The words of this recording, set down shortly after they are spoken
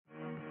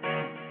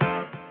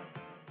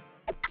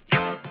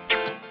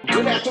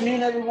Good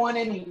afternoon, everyone,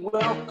 and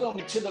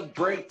welcome to the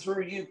Break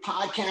Thru U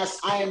podcast.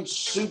 I am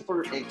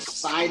super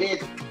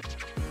excited.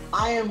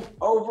 I am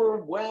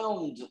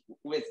overwhelmed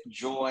with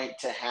joy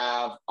to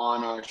have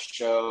on our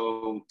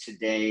show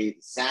today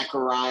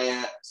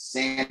Zachariah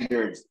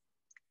Sanders,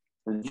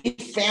 the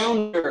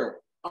founder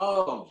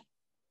of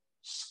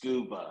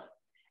SCUBA.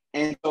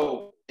 And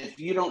so if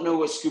you don't know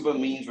what SCUBA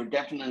means, we're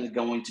definitely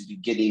going to be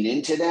getting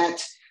into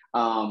that.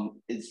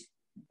 It's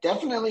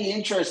definitely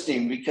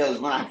interesting because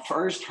when I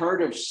first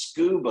heard of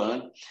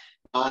SCUBA,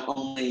 not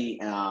only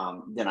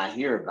did I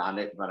hear about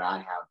it, but I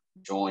have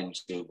joined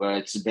SCUBA.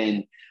 It's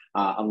been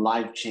a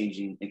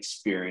life-changing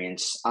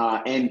experience.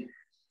 And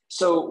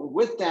so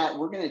with that,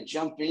 we're going to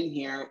jump in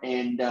here.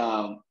 And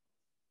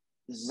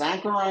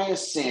Zachariah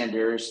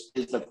Sanders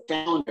is the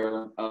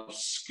founder of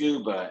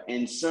SCUBA.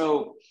 And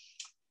so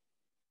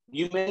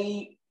you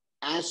may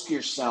ask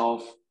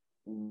yourself,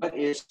 what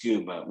is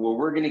SCUBA? Well,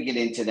 we're going to get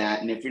into that.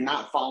 And if you're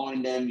not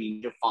following them, you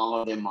need to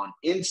follow them on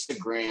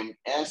Instagram,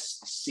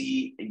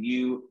 SCUBA,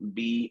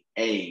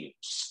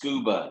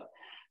 SCUBA.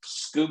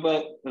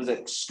 SCUBA, was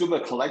it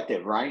SCUBA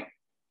Collective, right?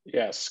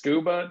 Yeah,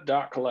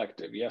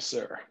 scuba.collective. Yes,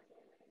 sir.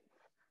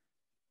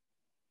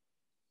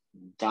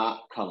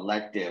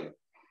 .collective.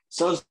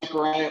 So,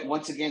 Zachariah,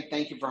 once again,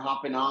 thank you for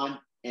hopping on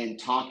and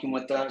talking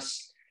with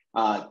us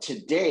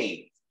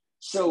today.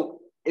 So,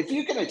 if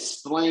you can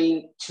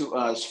explain to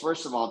us,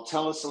 first of all,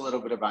 tell us a little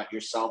bit about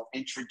yourself.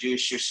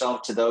 Introduce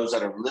yourself to those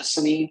that are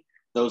listening,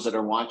 those that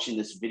are watching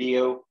this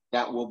video,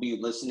 that will be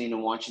listening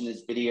and watching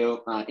this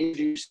video.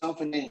 Introduce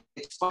yourself and then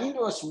explain to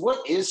us,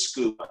 what is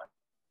SCUBA?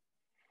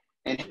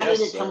 And how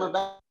did it come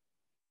about?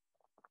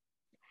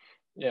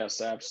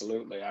 Yes,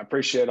 absolutely. I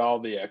appreciate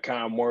all the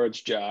kind words,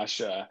 Josh.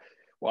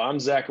 Well,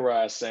 I'm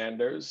Zachariah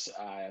Sanders.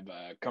 I've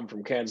come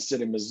from Kansas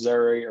City,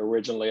 Missouri.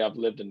 Originally, I've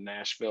lived in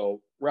Nashville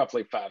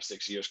roughly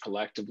 5-6 years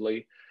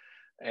collectively.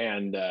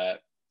 And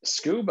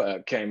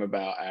SCUBA came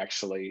about,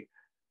 actually.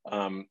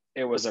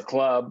 It was a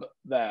club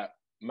that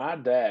my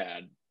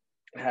dad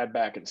had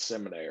back in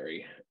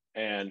seminary.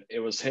 And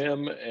it was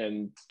him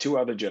and two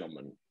other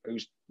gentlemen who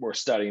were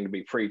studying to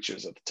be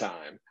preachers at the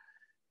time.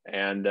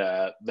 And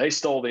they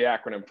stole the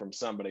acronym from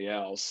somebody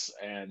else.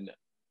 And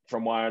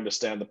from what I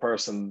understand, the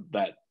person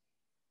that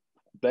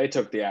they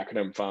took the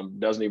acronym from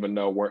doesn't even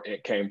know where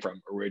it came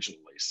from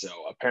originally. So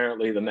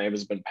apparently the name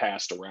has been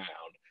passed around.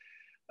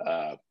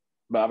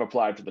 But I've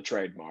applied for the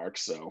trademark,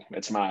 so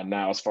it's mine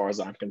now as far as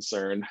I'm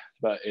concerned.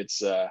 But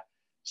it's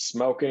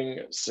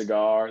smoking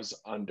cigars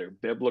under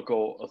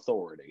biblical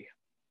authority.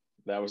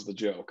 That was the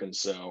joke. And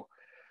so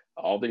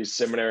all these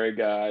seminary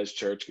guys,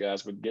 church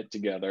guys would get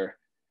together,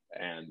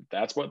 and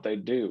that's what they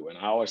do. And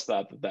I always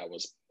thought that that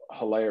was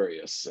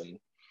hilarious. And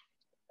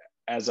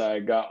as I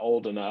got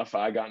old enough,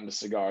 I got into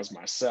cigars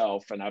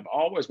myself, and I've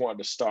always wanted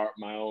to start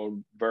my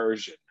own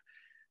version.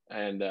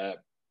 And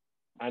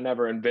I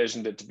never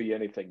envisioned it to be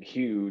anything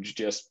huge,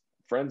 just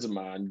friends of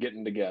mine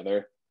getting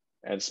together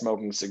and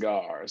smoking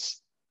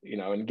cigars, you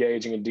know,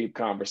 engaging in deep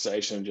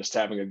conversation, just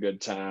having a good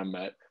time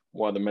at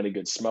one of the many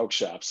good smoke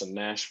shops in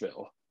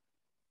Nashville.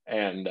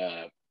 And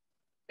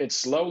it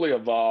slowly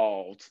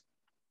evolved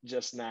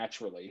just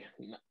naturally,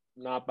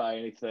 not by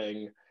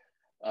anything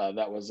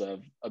that was a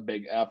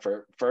big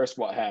effort. First,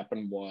 what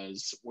happened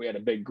was we had a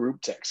big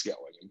group text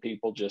going and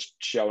people just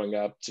showing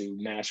up to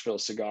Nashville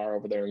Cigar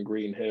over there in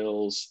Green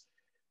Hills.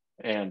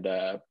 And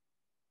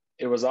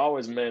it was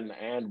always men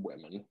and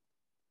women.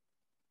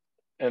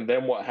 And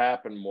then what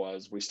happened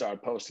was we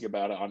started posting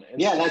about it on Instagram.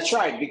 Yeah, that's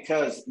right.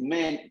 Because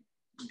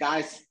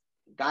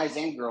guys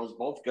and girls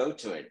both go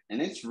to it.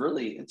 And it's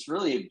really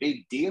a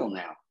big deal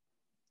now.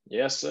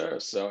 Yes, sir.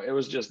 So it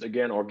was just,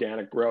 again,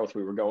 organic growth.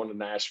 We were going to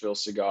Nashville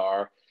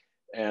Cigar.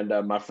 And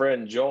my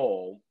friend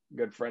Joel,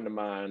 good friend of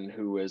mine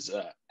who is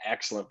an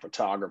excellent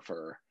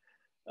photographer,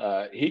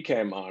 he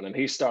came on and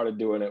he started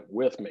doing it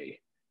with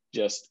me,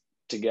 just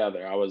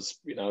together. I was,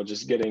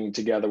 just getting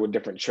together with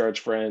different church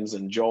friends,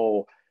 and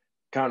Joel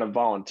kind of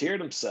volunteered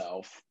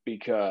himself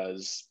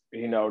because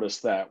he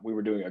noticed that we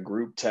were doing a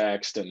group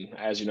text. And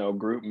as you know,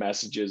 group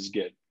messages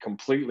get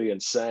completely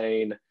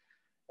insane.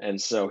 And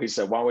so he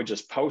said, why don't we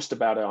just post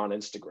about it on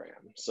Instagram?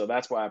 So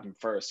that's what happened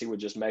first. He would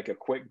just make a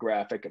quick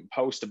graphic and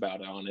post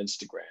about it on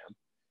Instagram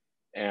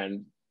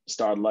and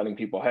started letting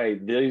people, hey,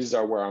 these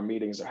are where our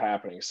meetings are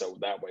happening. So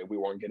that way we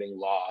weren't getting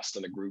lost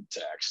in a group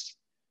text.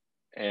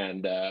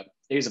 And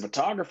he's a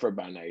photographer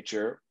by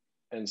nature.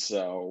 And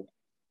so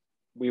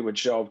we would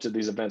show up to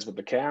these events with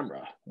the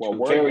camera. Well,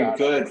 we're very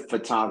good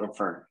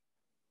photographer.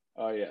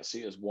 Oh, yes, he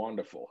is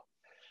wonderful.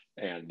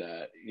 And,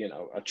 a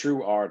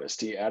true artist.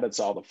 He edits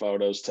all the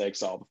photos,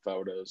 takes all the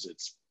photos.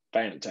 It's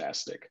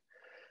fantastic.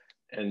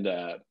 And,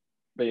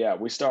 but yeah,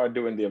 we started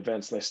doing the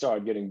events and they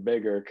started getting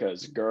bigger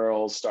because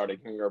girls started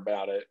hearing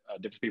about it,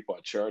 different people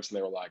at church, and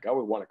they were like, oh,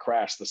 we want to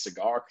crash the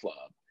cigar club.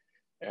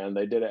 And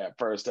they did it at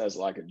first as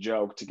like a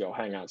joke to go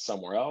hang out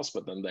somewhere else,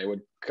 but then they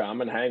would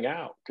come and hang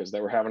out because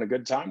they were having a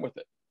good time with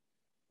it.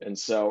 And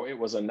so it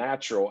was a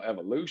natural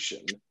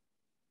evolution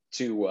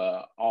to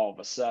all of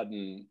a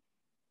sudden,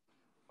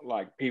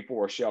 like, people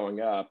were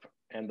showing up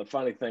And the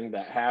funny thing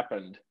that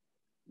happened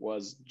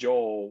was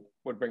Joel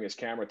would bring his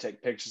camera,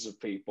 take pictures of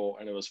people.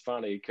 And it was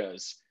funny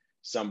because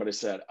somebody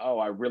said, "Oh,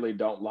 I really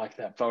don't like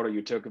that photo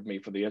you took of me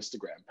for the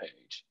Instagram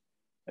page."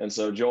 And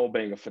so Joel,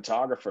 being a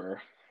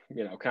photographer,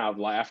 kind of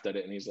laughed at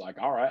it. And he's like,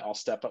 "All right, I'll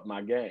step up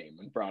my game,"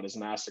 and brought his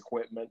nice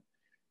equipment.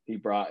 He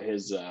brought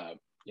his,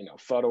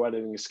 photo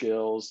editing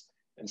skills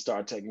and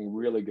started taking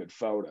really good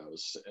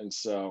photos. And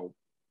so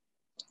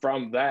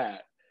from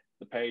that,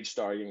 the page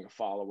started getting a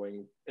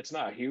following. It's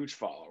not a huge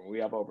following. We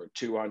have over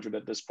 200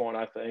 at this point,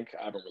 I think.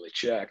 I haven't really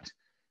checked.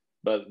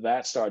 But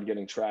that started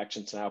getting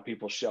traction. So now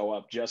people show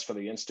up just for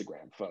the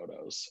Instagram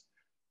photos,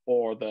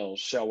 or they'll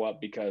show up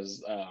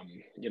because,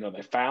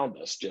 they found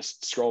us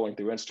just scrolling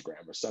through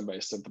Instagram, or somebody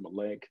sent them a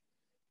link.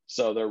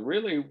 So there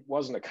really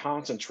wasn't a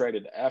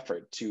concentrated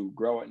effort to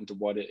grow it into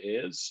what it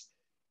is.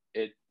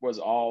 It was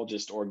all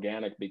just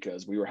organic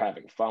because we were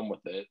having fun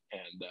with it.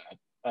 And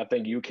I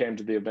think you came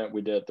to the event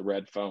we did at the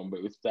Red Phone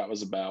booth. That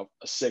was about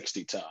a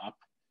 60 top.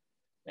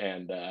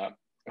 And I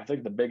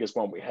think the biggest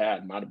one we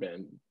had might have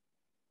been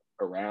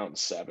around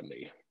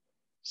 70.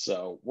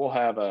 So we'll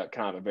have a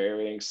kind of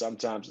varying.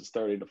 Sometimes it's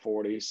 30 to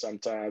 40.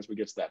 Sometimes we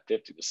get to that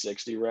 50 to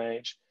 60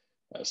 range.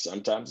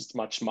 Sometimes it's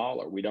much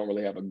smaller. We don't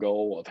really have a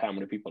goal of how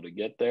many people to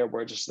get there.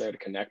 We're just there to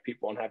connect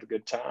people and have a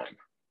good time.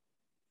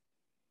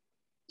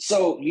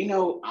 So,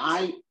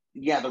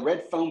 the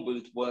Red Phone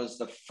booth was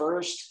the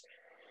first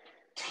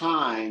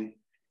time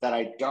that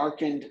I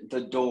darkened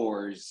the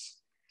doors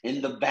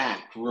in the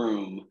back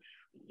room.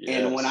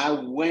 Yes. And when I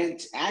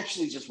went,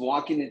 actually just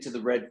walking into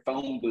the Red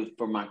Phone booth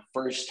for my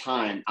first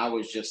time, I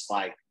was just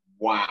like,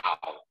 wow.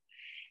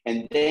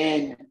 And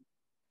then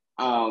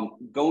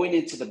going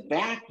into the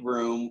back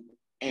room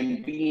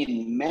and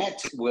being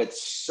met with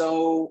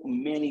so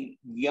many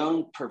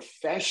young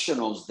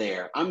professionals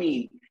there. I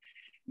mean,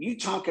 you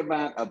talk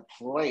about a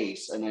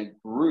place and a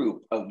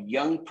group of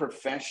young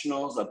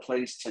professionals, a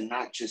place to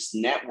not just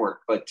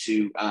network, but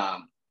to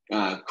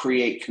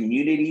create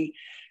community,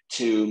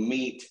 to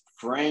meet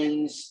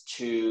friends,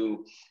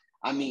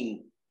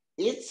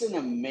 it's an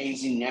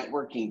amazing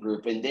networking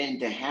group. And then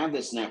to have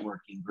this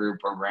networking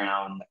group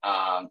around,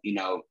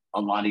 a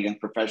lot of young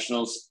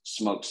professionals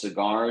smoke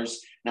cigars.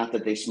 Not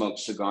that they smoke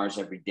cigars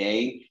every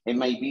day. It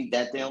may be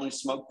that they only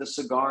smoke the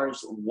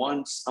cigars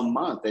once a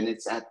month, and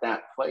it's at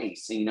that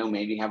place.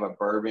 Maybe have a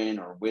bourbon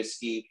or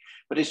whiskey,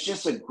 but it's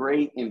just a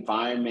great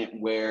environment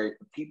where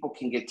people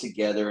can get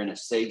together in a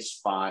safe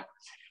spot.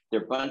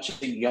 They're a bunch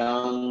of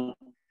young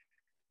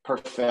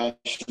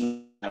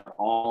professionals that are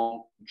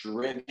all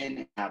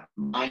driven, have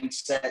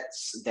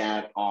mindsets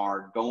that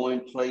are going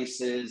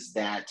places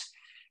that,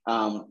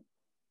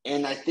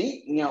 and I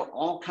think,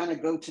 all kind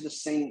of go to the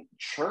same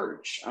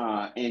church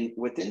and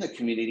within the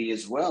community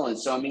as well. And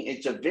so,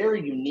 it's a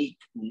very unique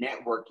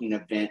networking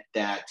event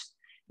that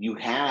you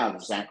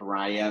have,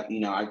 Zachariah.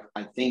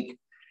 I think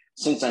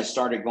since I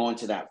started going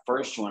to that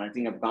first one, I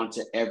think I've gone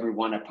to every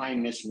one. I probably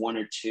missed one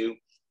or two.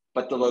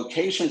 But the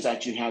locations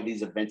that you have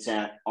these events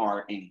at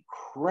are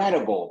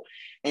incredible.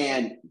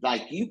 And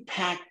you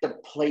pack the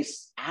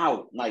place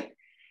out.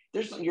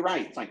 You're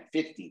right, it's like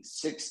 50,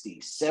 60,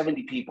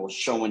 70 people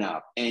showing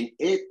up. And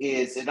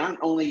it not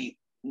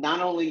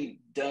only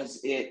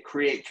does it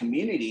create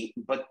community,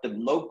 but the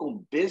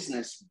local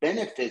business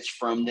benefits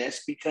from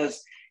this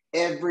because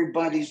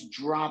everybody's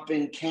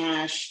dropping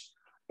cash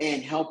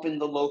and helping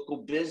the local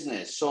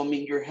business. So,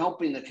 you're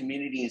helping the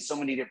community in so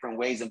many different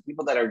ways. And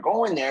people that are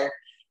going there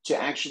to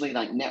actually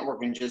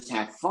network and just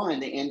have fun,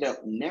 they end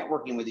up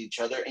networking with each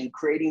other and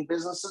creating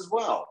business as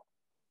well.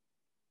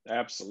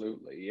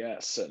 Absolutely,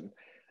 yes. And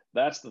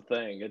that's the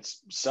thing.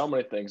 It's so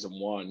many things in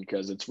one,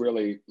 because it's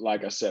really,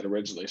 like I said,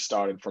 originally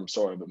started from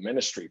sort of a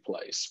ministry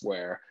place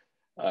where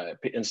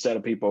instead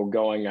of people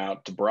going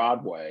out to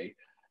Broadway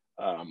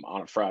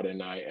on a Friday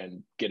night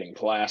and getting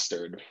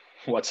plastered,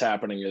 what's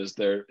happening is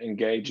they're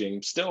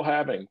engaging, still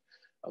having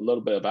a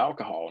little bit of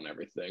alcohol and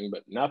everything,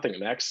 but nothing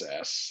in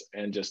excess,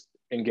 and just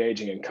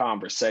engaging in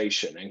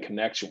conversation and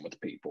connection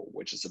with people,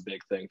 which is a big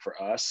thing for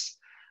us.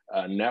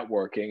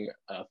 Networking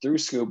through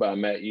SCUBA, I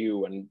met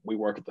you, and we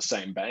work at the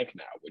same bank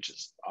now, which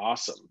is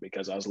awesome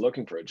because I was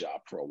looking for a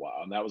job for a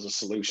while, and that was a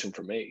solution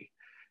for me.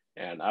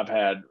 And I've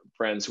had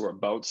friends who are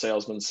boat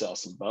salesmen sell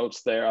some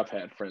boats there. I've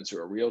had friends who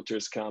are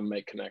realtors come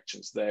make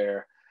connections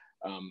there.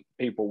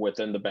 People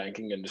within the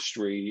banking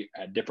industry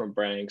at different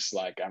banks,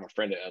 like I have a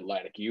friend at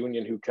Atlantic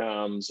Union who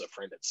comes, a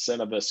friend at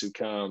Cinevis who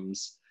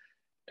comes,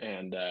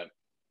 and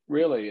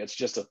really it's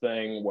just a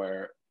thing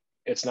where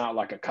it's not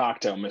like a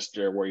cocktail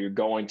mixture where you're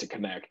going to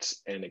connect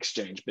and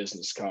exchange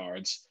business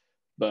cards,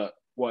 but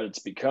what it's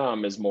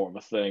become is more of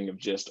a thing of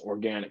just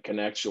organic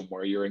connection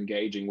where you're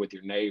engaging with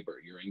your neighbor,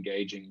 you're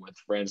engaging with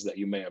friends that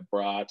you may have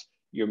brought,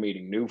 you're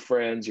meeting new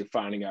friends, you're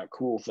finding out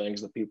cool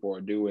things that people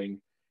are doing,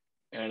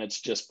 and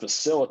it's just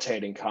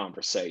facilitating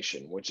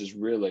conversation, which is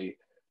really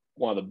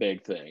one of the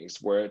big things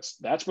where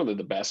that's really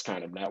the best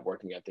kind of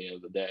networking at the end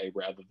of the day,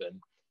 rather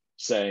than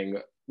saying,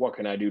 what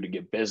can I do to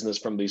get business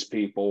from these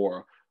people,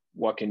 or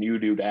what can you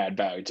do to add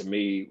value to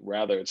me?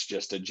 Rather, it's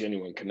just a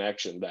genuine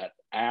connection that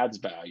adds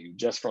value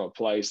just from a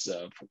place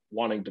of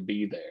wanting to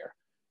be there,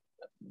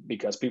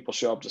 because people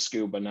show up to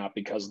SCUBA not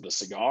because of the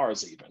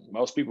cigars. Even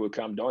most people who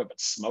come don't even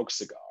smoke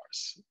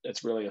cigars.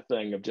 It's really a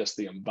thing of just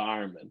the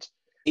environment.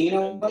 You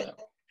know And, what?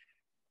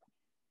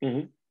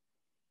 Mm-hmm.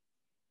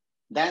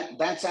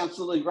 That's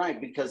absolutely right,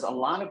 because a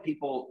lot of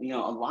people, you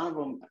know, a lot of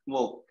them,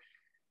 well,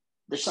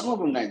 there's some of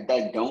them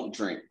that don't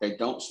drink, they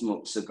don't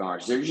smoke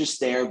cigars. They're just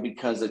there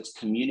because it's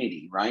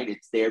community, right?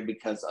 It's there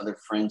because other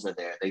friends are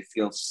there. They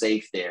feel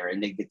safe there,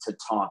 and they get to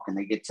talk, and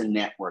they get to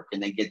network,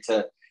 and they get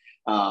to,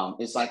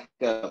 it's like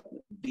the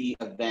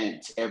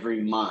event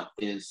every month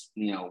is,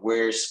 you know,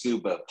 where's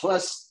SCUBA?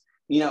 Plus,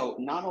 you know,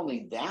 not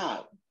only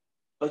that,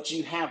 but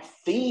you have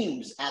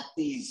themes at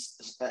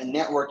these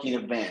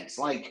networking events.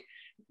 Like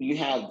you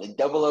have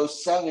the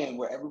 007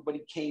 where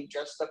everybody came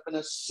dressed up in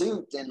a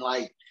suit and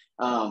like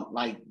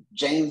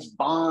James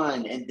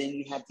Bond, and then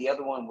you had the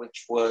other one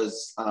which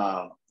was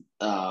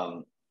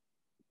the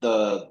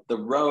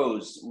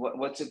Rose.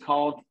 What's it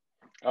called?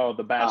 Oh,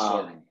 The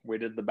Bachelor. We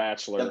did The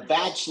Bachelor. The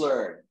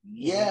Bachelor,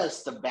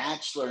 yes, The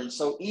Bachelor. And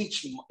so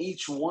each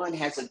one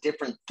has a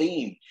different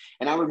theme.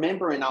 And I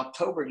remember in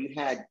October you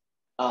had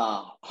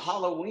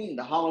Halloween,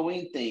 the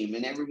Halloween theme,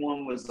 and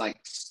everyone was like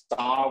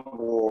Star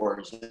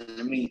Wars. And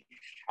I mean,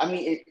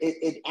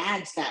 it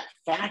adds that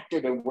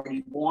factor to where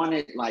you want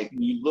it, like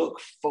you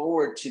look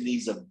forward to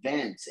these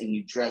events and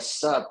you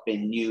dress up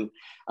and you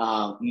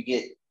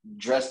get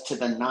dressed to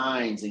the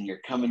nines and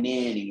you're coming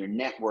in and you're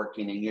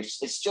networking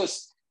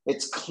and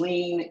it's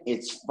clean,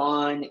 it's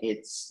fun,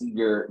 it's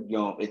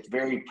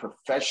very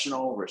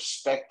professional,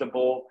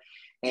 respectable,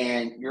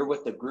 and you're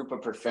with a group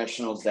of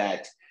professionals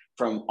that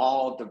from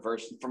all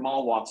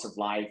walks of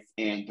life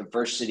and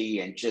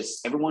diversity, and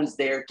just everyone's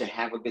there to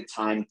have a good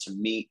time, to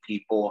meet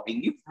people,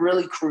 and you've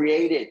really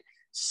created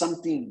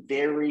something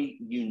very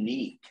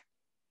unique.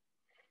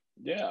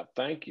 Yeah,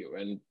 thank you.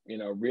 And you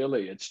know,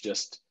 really,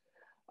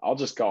 I'll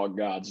just call it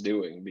God's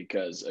doing,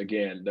 because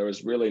again, there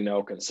was really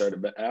no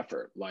concerted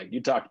effort. Like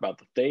you talked about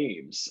the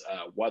themes.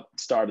 What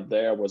started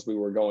there was we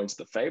were going to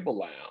the Fable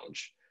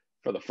Lounge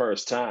for the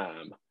first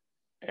time.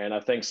 And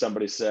I think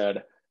somebody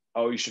said,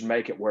 oh, you should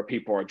make it where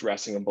people are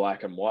dressing in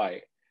black and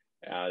white.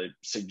 I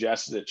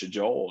suggested it to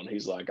Joel, and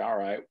he's like, all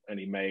right. And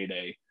he made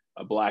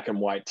a black and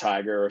white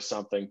tiger or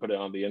something, put it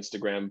on the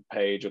Instagram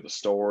page or the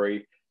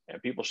story,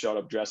 and people showed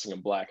up dressing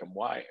in black and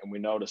white. And we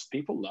noticed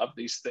people love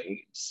these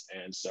themes.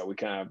 And so we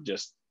kind of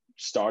just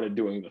started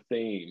doing the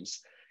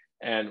themes.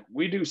 And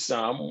we do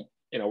some,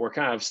 you know, we're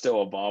kind of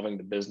still evolving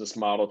the business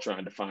model,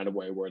 trying to find a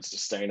way where it's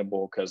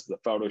sustainable, because the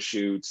photo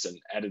shoots and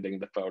editing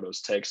the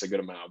photos takes a good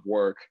amount of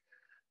work.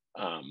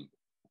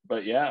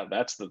 But yeah,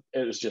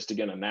 it was just,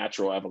 again, a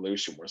natural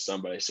evolution where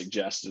somebody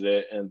suggested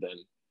it. And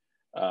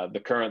then the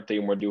current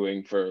theme we're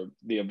doing for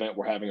the event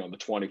we're having on the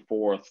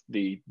 24th,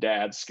 the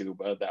dad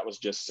SCUBA, that was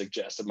just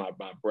suggested by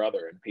my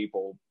brother, and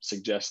people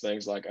suggest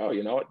things like, oh,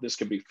 you know what, this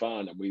could be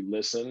fun. And we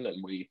listen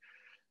and we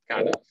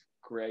kind of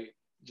create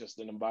just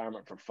an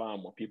environment for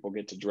fun where people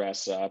get to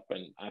dress up.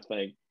 And I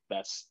think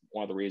that's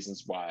one of the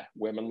reasons why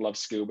women love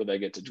SCUBA. They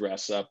get to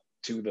dress up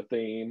to the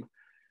theme.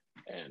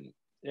 And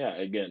yeah,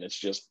 again, it's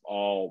just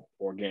all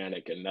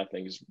organic and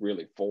nothing's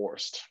really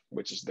forced,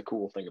 which is the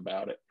cool thing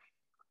about it.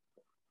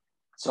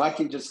 So I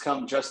can just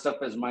come dressed up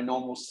as my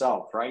normal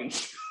self, right?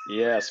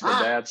 Yes, for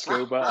Dad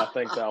SCUBA, I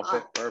think that'll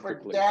fit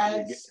perfectly. For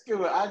Dad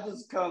SCUBA, I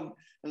just come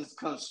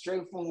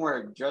straight from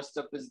work, dressed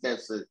up as Dad.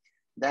 So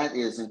that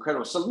is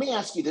incredible. So let me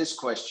ask you this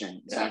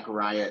question,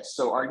 Zachariah.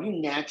 So are you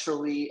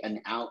naturally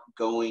an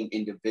outgoing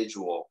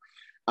individual?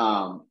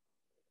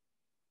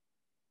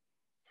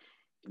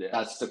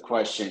 That's the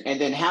question. And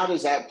then how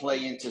does that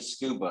play into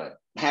SCUBA?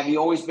 Have you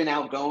always been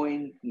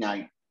outgoing,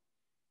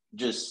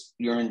 just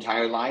your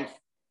entire life?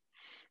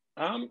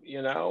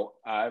 You know,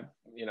 I've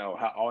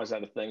always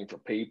had a thing for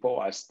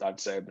people. I'd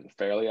say I've been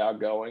fairly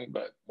outgoing,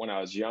 but when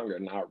I was younger,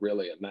 not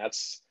really. And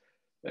that's,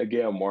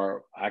 again,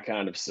 where I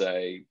kind of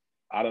say,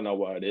 I don't know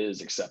what it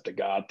is except a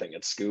God thing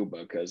at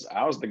SCUBA, because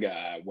I was the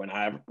guy,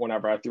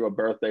 whenever I threw a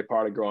birthday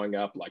party growing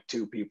up, like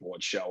 2 people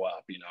would show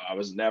up. You know, I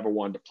was never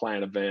one to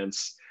plan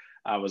events.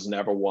 I was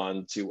never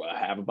one to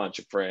have a bunch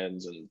of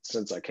friends. And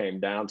since I came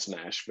down to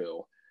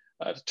Nashville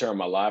to turn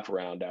my life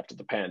around after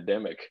the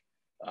pandemic,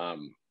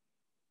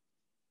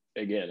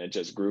 again, it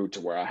just grew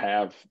to where I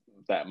have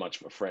that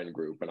much of a friend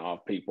group, and all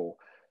people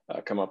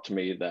come up to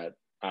me that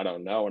I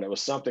don't know. And it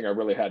was something I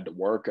really had to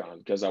work on,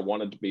 because I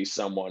wanted to be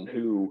someone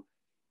who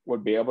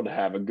would be able to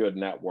have a good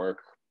network,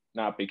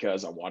 not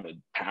because I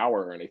wanted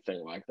power or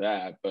anything like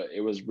that, but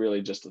it was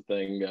really just a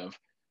thing of,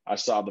 I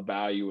saw the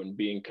value in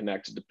being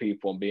connected to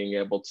people and being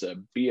able to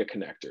be a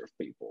connector of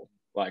people.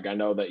 Like, I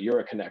know that you're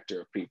a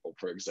connector of people,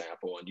 for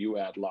example, and you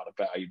add a lot of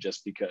value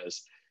just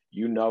because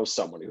you know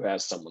someone who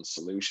has someone's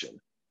solution.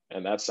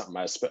 And that's something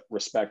I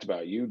respect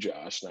about you,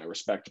 Josh, and I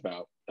respect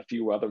about a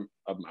few other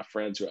of my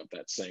friends who have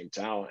that same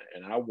talent.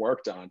 And I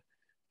worked on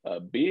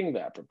being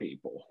that for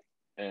people.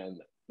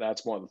 And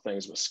that's one of the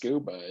things with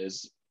SCUBA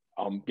is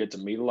I'll get to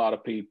meet a lot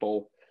of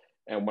people,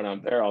 And when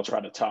I'm there, I'll try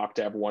to talk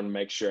to everyone,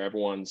 make sure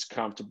everyone's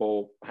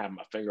comfortable, have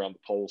my finger on the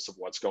pulse of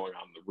what's going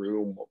on in the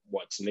room,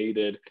 what's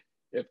needed.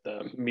 If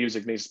the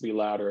music needs to be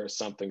louder or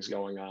something's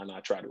going on, I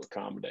try to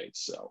accommodate.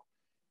 So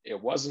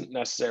it wasn't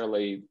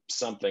necessarily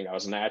something I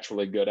was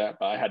naturally good at,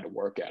 but I had to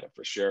work at it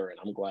for sure. And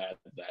I'm glad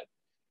that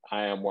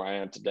I am where I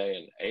am today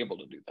and able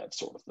to do that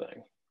sort of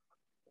thing.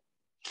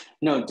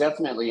 No,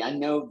 definitely. I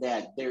know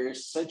that there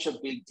is such a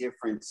big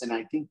difference. And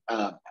I think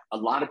a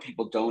lot of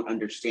people don't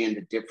understand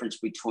the difference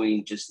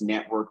between just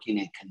networking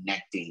and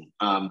connecting.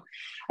 I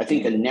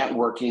think a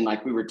networking,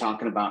 like we were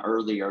talking about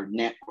earlier,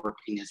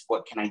 networking is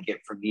what can I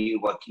get from you?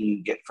 What can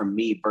you get from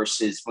me?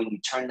 Versus when you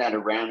turn that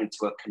around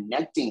into a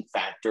connecting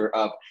factor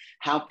of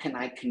how can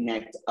I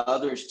connect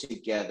others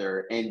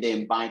together? And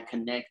then by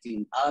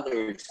connecting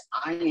others,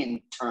 I in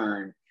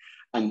turn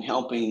am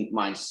helping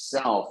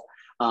myself.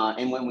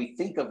 And when we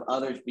think of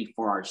others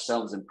before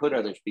ourselves and put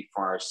others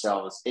before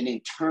ourselves, it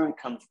in turn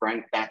comes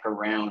right back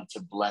around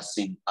to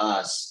blessing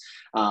us.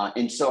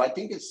 And so I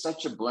think it's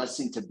such a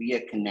blessing to be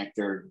a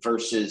connector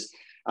versus,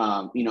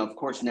 of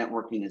course,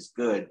 networking is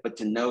good, but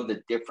to know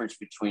the difference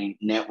between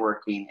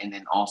networking and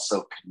then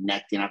also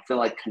connecting. I feel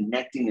like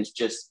connecting is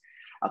just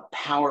a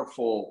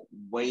powerful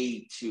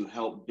way to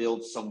help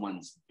build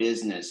someone's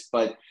business.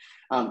 But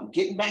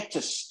getting back to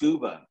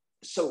SCUBA,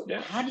 so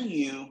how do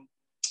you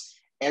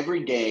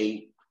every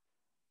day,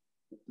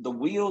 the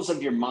wheels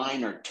of your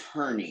mind are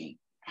turning.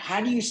 How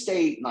do you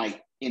stay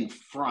like in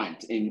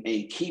front and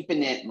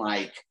keeping it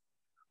like,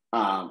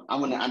 I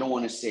don't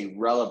want to say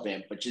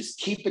relevant, but just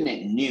keeping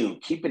it new,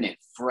 keeping it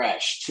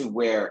fresh to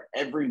where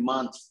every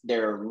month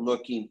they're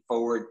looking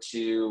forward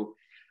to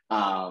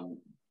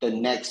the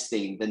next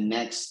thing, the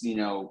next,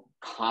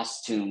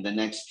 costume, the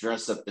next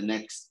dress up, the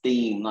next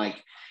theme.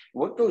 Like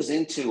what goes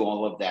into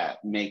all of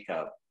that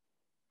makeup?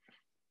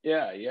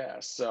 Yeah.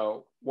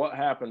 So what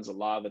happens a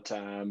lot of the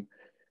time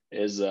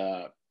is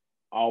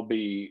I'll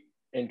be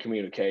in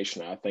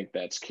communication. I think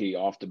that's key.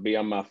 I'll have to be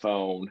on my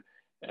phone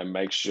and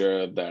make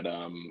sure that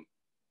I'm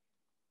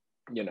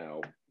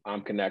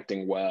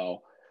connecting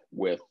well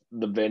with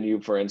the venue.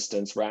 For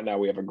instance, right now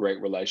we have a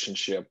great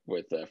relationship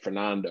with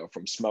Fernando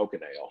from Smoke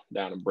and Ale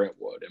down in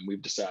Brentwood, and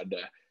we've decided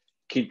to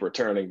keep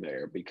returning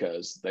there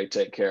because they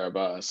take care of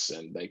us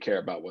and they care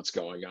about what's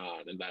going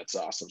on, and that's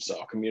awesome. So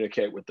I'll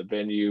communicate with the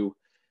venue,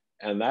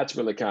 and that's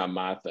really kind of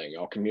my thing.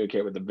 I'll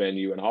communicate with the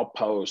venue and I'll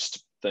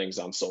post things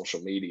on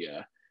social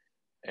media,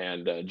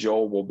 and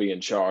Joel will be in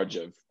charge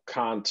of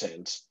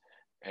content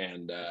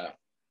and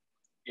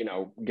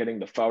getting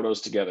the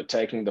photos together,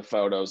 taking the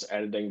photos,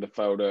 editing the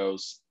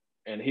photos,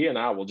 and he and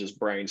I will just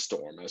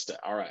brainstorm as to,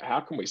 all right, how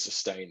can we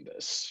sustain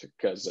this?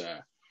 Because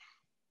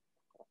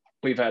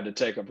we've had to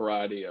take a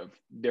variety of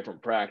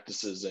different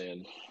practices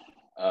in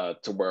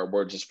to where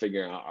we're just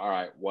figuring out, all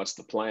right, what's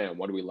the plan?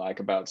 What do we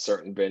like about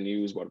certain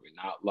venues? What do we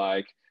not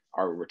like?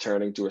 Are we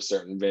returning to a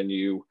certain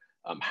venue?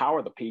 How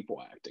are the people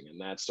acting? And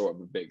that's sort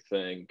of a big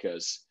thing,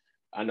 because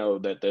I know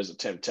that there's a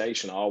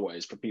temptation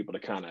always for people to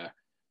kind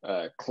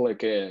of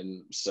click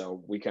in.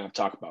 So we kind of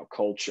talk about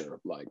culture,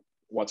 like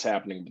what's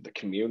happening with the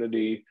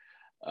community.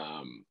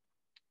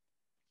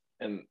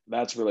 And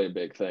that's really a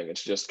big thing.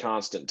 It's just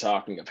constant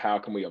talking of how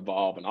can we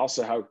evolve, and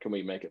also how can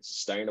we make it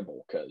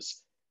sustainable?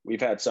 Because we've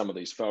had some of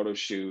these photo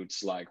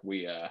shoots, like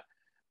we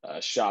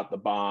shot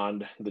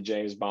the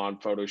James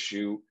Bond photo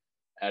shoot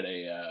at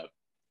a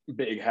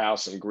big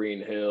house in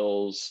Green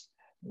Hills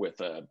with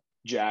a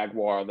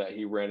Jaguar that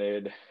he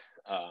rented,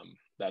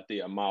 that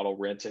the model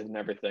rented and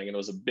everything. And it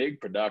was a big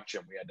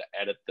production. We had to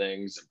edit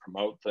things and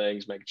promote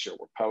things, making sure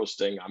we're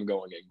posting. I'm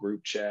going in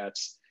group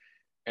chats.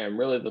 And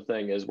really the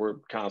thing is we're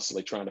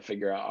constantly trying to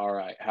figure out, all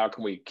right, how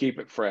can we keep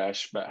it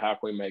fresh, but how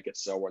can we make it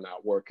so we're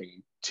not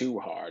working too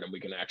hard and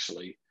we can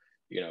actually,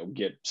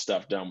 get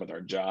stuff done with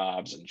our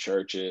jobs and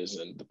churches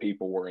and the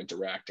people we're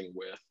interacting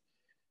with.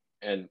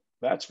 And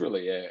that's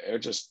really it.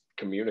 It's just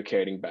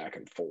communicating back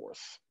and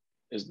forth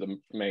is the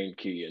main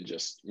key, and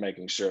just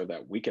making sure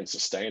that we can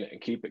sustain it and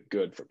keep it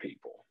good for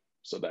people.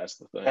 So that's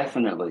the thing.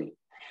 Definitely.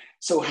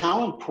 So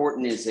how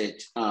important is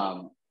it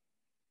to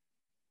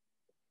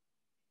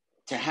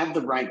have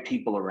the right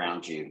people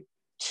around you?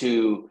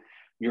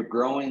 You're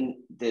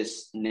growing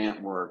this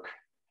network,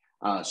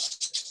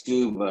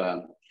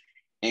 SCUBA,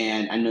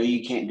 and I know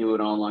you can't do it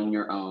all on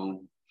your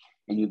own.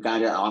 And you've got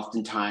to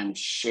oftentimes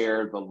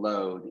share the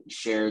load,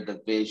 share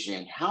the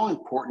vision. How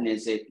important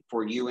is it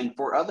for you and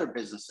for other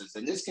businesses?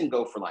 And this can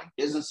go for like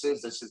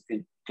businesses.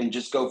 Can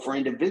just go for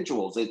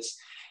individuals.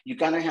 You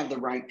got to have the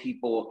right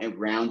people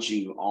around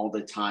you all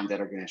the time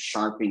that are going to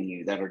sharpen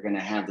you, that are going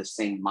to have the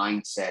same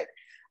mindset,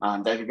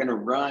 that are going to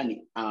run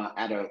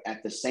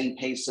at the same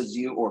pace as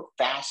you or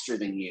faster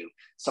than you.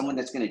 Someone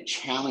that's going to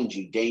challenge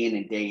you day in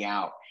and day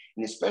out.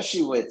 And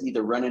especially with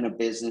either running a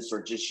business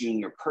or just you in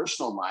your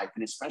personal life,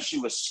 and especially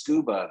with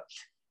SCUBA,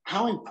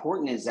 how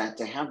important is that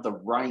to have the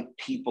right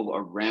people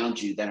around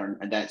you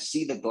that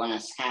see the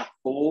glass half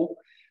full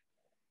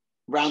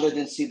rather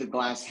than see the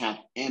glass half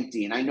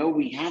empty? And I know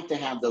we have to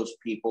have those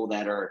people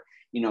that are,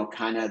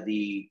 kind of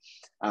the,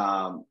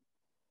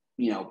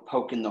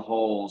 poking the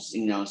holes,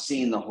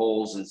 seeing the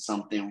holes in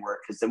something where,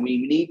 because then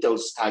we need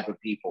those type of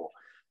people.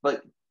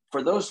 But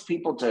for those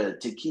people to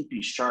keep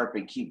you sharp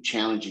and keep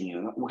challenging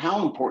you,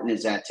 how important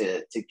is that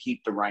to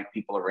keep the right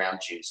people around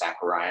you,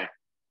 Zachariah?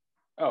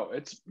 Oh,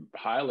 it's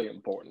highly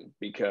important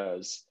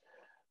because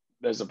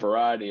there's a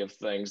variety of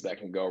things that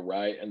can go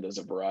right and there's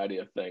a variety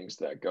of things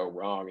that go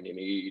wrong, and you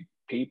need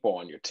people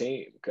on your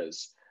team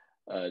because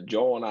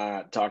Joel and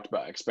I talked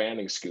about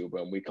expanding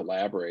SCUBA, and we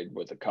collaborated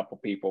with a couple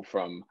people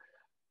from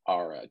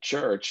our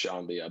church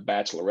on the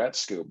Bachelorette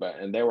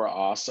SCUBA, and they were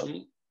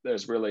awesome.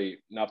 There's really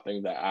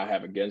nothing that I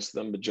have against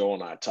them, but Joel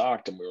and I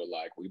talked and we were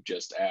like, we've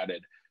just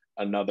added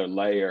another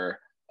layer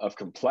of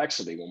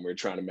complexity when we're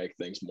trying to make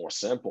things more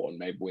simple, and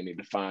maybe we need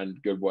to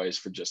find good ways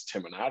for just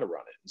Tim and I to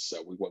run it. And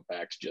so we went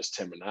back to just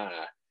Tim and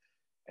I.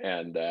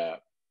 And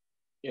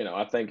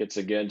I think it's,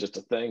 again, just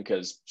a thing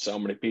because so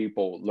many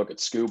people look at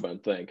SCUBA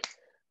and think,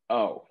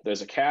 oh,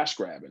 there's a cash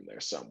grab in there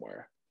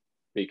somewhere,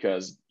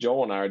 because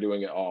Joel and I are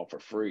doing it all for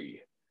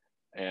free.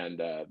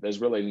 And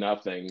there's really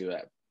nothing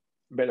that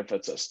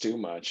benefits us too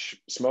much.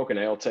 Smoke and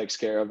Ale takes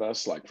care of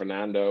us. Like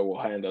Fernando will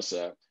hand us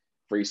a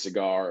free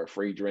cigar or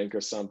free drink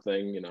or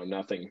something,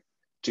 nothing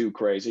too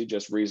crazy,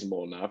 just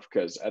reasonable enough,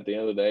 because at the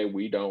end of the day,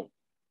 we don't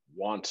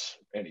want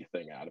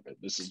anything out of it.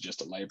 This is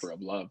just a labor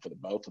of love for the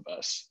both of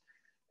us.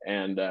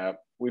 And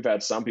we've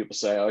had some people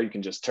say, oh, you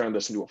can just turn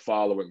this into a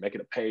follower and make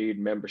it a paid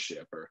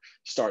membership or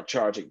start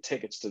charging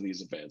tickets to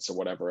these events or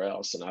whatever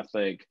else. And I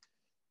think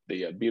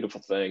the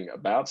beautiful thing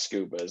about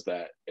SCUBA is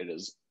that it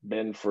has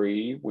been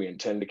free. We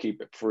intend to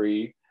keep it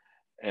free.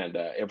 And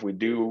if we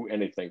do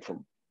anything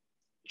for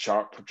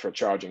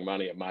charging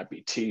money, it might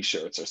be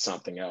t-shirts or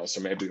something else.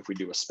 Or maybe if we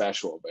do a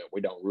special event,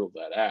 we don't rule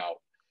that out.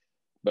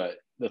 But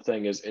the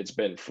thing is, it's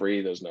been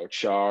free. There's no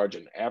charge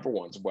and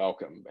everyone's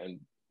welcome. And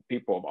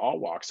people of all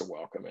walks are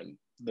welcome. And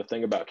the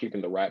thing about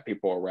keeping the right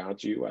people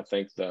around you, I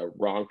think the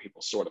wrong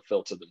people sort of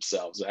filter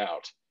themselves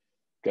out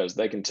because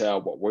they can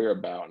tell what we're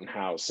about and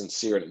how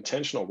sincere and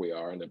intentional we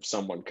are. And if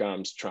someone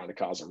comes trying to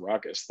cause a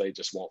ruckus, they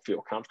just won't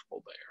feel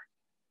comfortable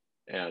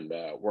there. And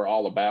we're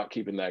all about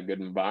keeping that good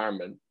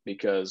environment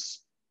because,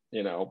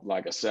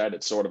 like I said,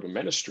 it's sort of a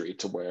ministry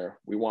to where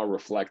we want to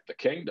reflect the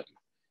kingdom.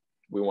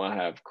 We want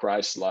to have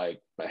Christ-like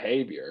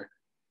behavior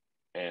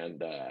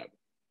and,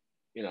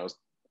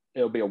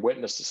 it'll be a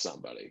witness to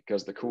somebody,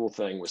 because the cool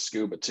thing with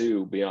SCUBA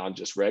too, beyond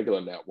just regular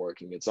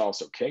networking, it's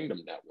also kingdom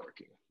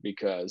networking,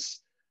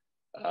 because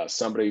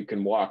somebody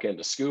can walk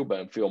into SCUBA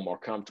and feel more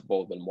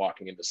comfortable than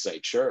walking into, say,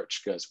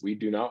 church, because we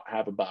do not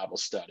have a Bible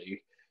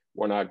study.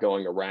 We're not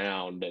going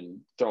around and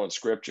throwing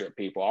scripture at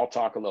people. I'll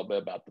talk a little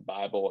bit about the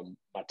Bible in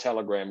my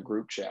Telegram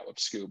group chat with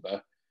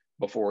SCUBA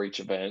before each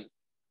event.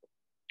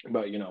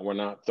 But, we're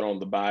not throwing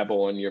the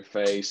Bible in your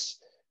face.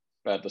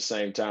 But at the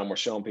same time, we're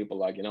showing people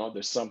like,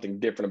 there's something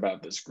different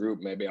about this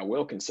group. Maybe I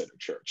will consider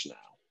church now.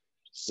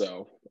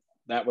 So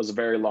that was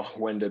very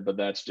long-winded, but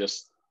that's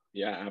just,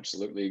 yeah,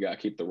 absolutely. You got to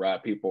keep the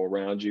right people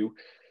around you.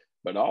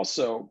 But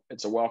also,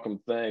 it's a welcome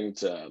thing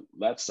to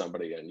let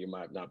somebody in you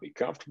might not be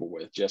comfortable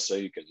with, just so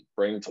you can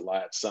bring to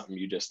light something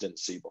you just didn't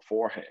see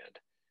beforehand.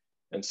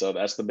 And so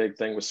that's the big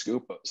thing with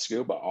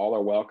SCUBA. All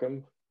are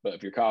welcome, but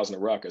if you're causing a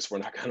ruckus, we're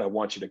not going to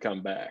want you to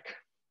come back.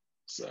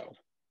 So.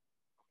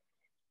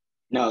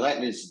 No,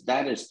 that is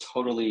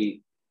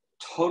totally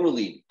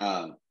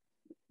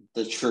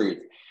the truth.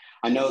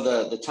 I know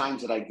the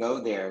times that I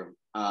go there,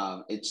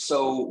 it's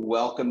so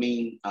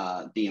welcoming.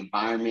 The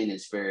environment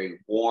is very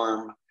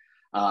warm.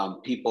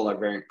 People are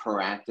very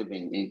proactive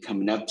in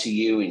coming up to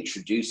you,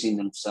 introducing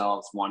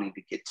themselves, wanting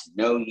to get to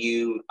know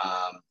you.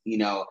 A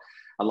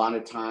lot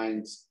of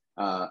times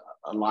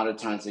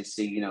they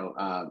see,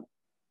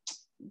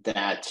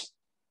 that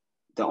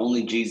the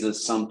only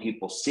Jesus some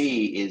people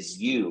see is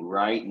you,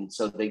 right? And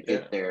so they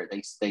get there,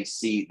 they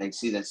see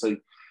that. So,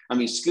 I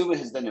mean, SCUBA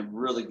has done a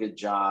really good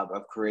job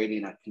of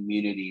creating a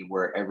community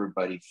where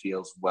everybody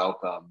feels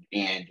welcome.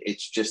 And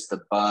it's just the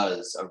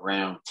buzz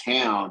around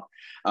town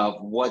of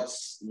when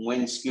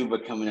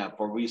SCUBA coming up,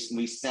 or we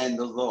send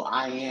those little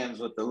IMs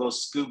with the little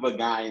SCUBA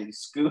guy and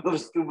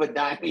SCUBA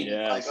diving.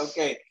 Yes. Like,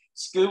 okay,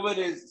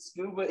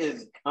 SCUBA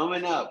is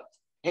coming up.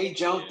 Hey,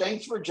 Joan,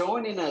 thanks for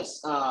joining us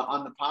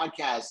on the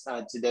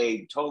podcast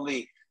today.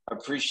 Totally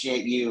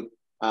appreciate you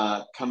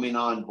coming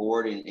on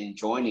board and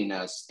joining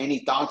us. Any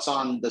thoughts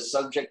on the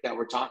subject that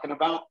we're talking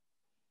about?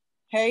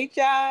 Hey,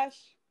 Josh.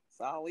 It's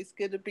always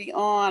good to be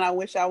on. I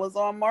wish I was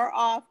on more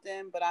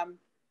often, but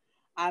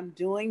I'm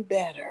doing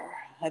better.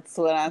 That's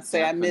what I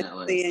say. Definitely. I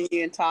miss seeing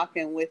you and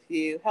talking with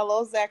you.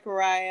 Hello,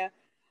 Zachariah.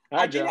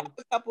 Hi, I did have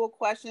a couple of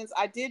questions.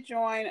 I did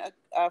join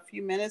a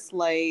few minutes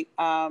late.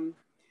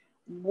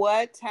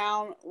 What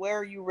town,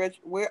 where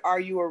are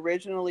you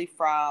originally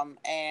from?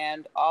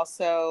 And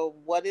also,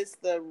 what is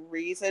the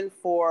reason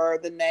for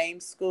the name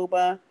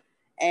SCUBA?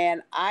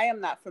 And I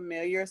am not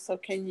familiar, so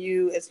can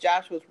you, as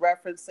Josh was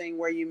referencing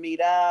where you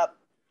meet up,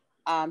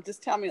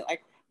 just tell me,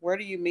 like, where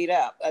do you meet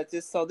up?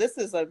 So this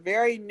is a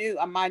very new,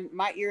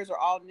 my ears are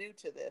all new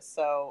to this,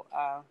 so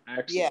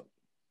Excellent.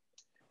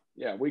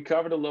 Yeah, we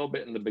covered a little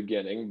bit in the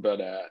beginning,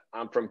 but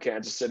I'm from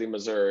Kansas City,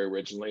 Missouri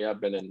originally. I've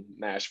been in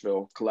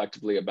Nashville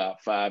collectively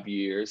about 5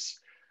 years.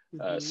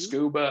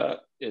 SCUBA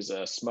is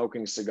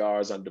smoking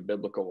cigars under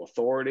biblical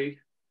authority.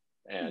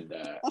 And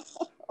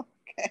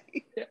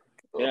okay.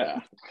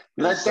 Yeah.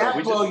 Let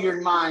that blow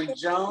your mind,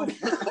 Joan.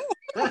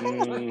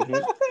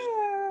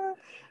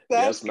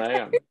 Yes,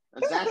 ma'am.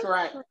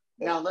 Zachariah.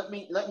 Now let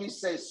me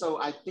say,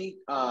 so I think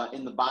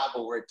in the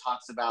Bible where it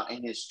talks about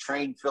in his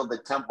train filled the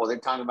temple, they're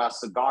talking about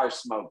cigar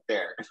smoke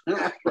there.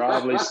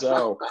 Probably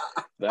so.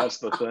 That's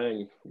the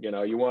thing. You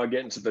know, you want to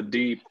get into the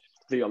deep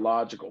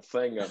theological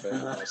thing of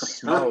it.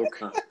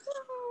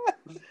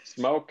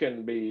 Smoke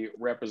can be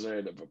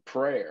representative of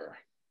prayer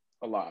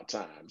a lot of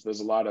times. There's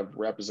a lot of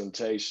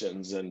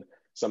representations in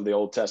some of the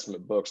Old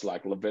Testament books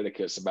like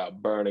Leviticus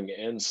about burning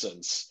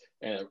incense,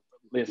 and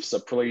lifts a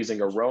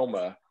pleasing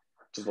aroma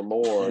to the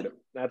Lord.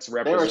 That's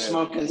representative. They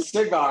were smoking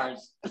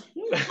cigars.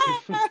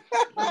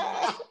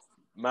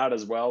 Might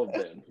as well have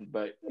been,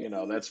 but you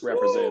know, that's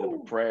representative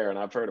of prayer. And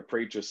I've heard a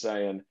preacher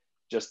saying,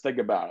 just think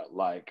about it,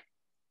 like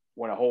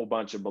when a whole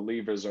bunch of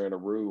believers are in a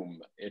room,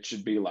 it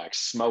should be like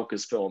smoke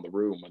is filling the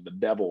room and the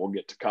devil will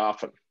get to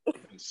coughing.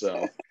 And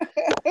so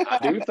I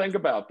do think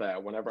about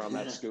that whenever I'm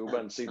at SCUBA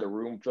and see the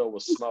room filled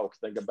with smoke.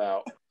 Think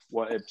about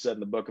what it said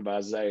in the book of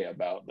Isaiah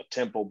about the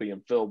temple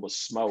being filled with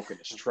smoke and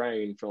his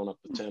train filling up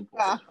the temple.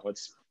 You know,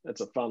 it's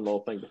a fun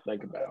little thing to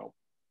think about.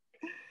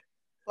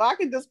 Well, I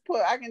can just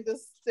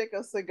stick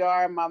a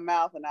cigar in my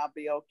mouth and I'll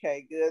be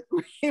okay. Good.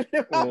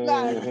 If I'm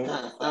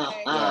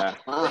not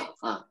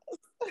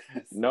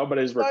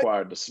Nobody's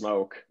required to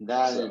smoke.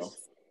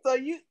 So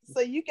you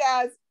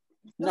guys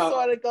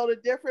sort of go to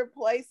different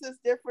places,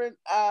 different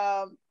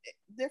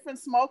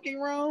smoking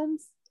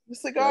rooms,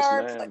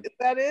 cigars. Yes, like, is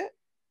that it?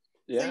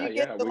 Yeah. So you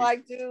get to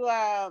like do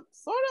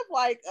sort of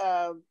like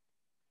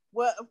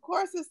well, of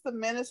course it's the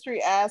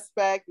ministry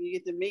aspect. You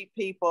get to meet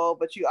people,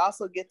 but you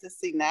also get to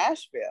see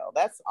Nashville.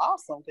 That's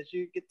awesome because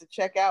you get to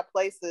check out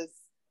places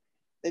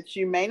that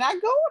you may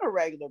not go on a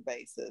regular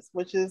basis,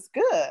 which is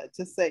good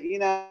to say. You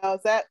know,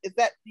 is that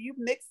do you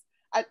mix?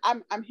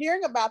 I'm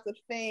hearing about the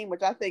theme,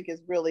 which I think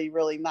is really,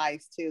 really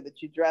nice too,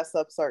 that you dress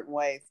up certain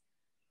ways.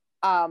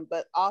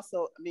 But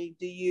also, I mean,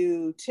 do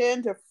you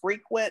tend to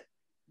frequent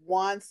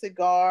one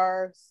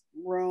cigar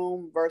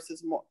room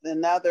versus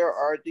another,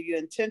 or do you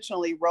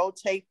intentionally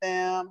rotate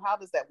them? How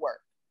does that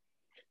work?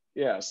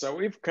 Yeah, so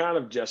we've kind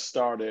of just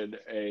started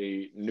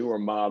a newer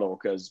model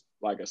because,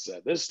 like I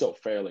said, this is still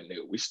fairly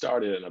new. We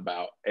started in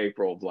about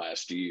April of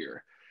last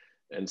year.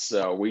 And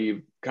so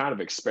we've kind of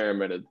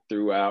experimented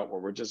throughout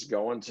where we're just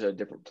going to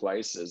different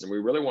places, and we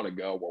really want to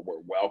go where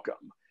we're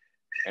welcome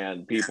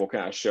and people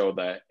kind of show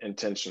that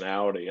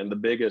intentionality. And the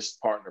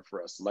biggest partner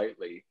for us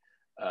lately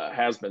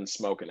has been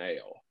Smoke and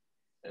Ale.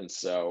 And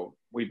so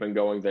we've been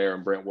going there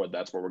in Brentwood.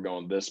 That's where we're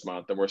going this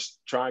month. And we're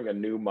trying a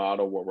new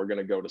model where we're going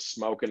to go to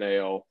Smoke and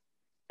Ale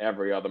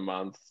every other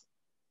month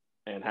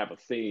and have a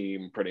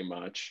theme pretty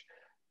much.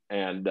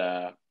 And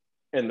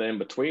in the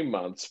in-between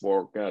months,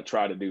 we're going to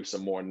try to do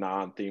some more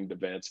non-themed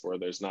events where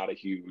there's not a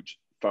huge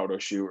photo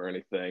shoot or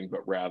anything,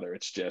 but rather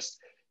it's just,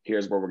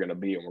 here's where we're going to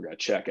be and we're going to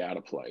check out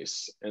a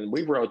place. And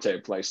we've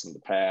rotated places in the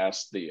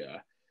past. The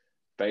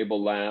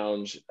Fable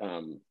Lounge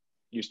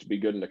used to be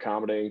good and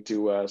accommodating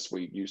to us.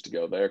 We used to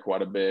go there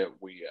quite a bit.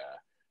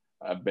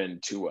 I've been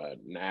to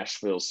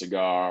Nashville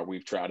Cigar.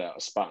 We've tried out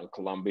a spot in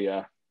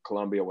Columbia.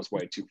 Columbia was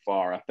way too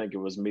far. I think it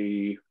was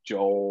me,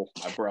 Joel,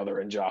 my brother,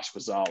 and Josh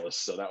Gonzalez.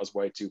 So that was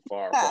way too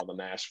far for all the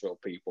Nashville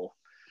people.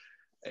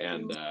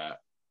 And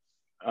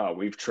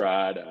we've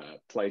tried a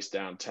place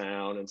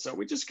downtown. And so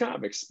we just kind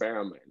of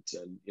experiment.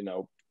 And, you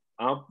know,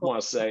 I don't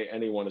want to say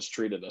anyone has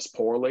treated us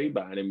poorly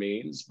by any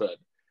means, but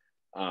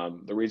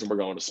the reason we're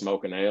going to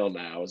Smoke and Ale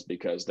now is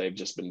because they've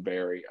just been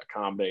very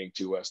accommodating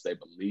to us. They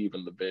believe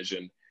in the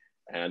vision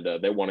and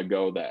they want to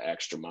go that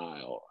extra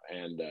mile.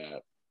 And,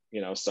 you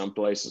know, some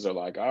places are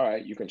like, all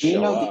right, you can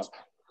show up.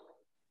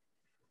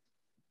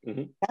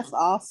 That's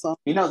awesome.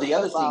 You know, the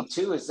other thing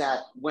too is that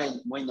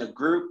when the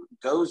group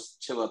goes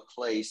to a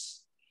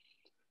place,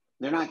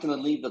 they're not going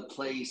to leave the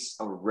place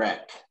a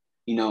wreck.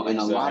 You know, and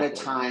a lot of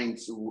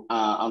times,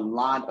 a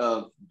lot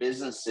of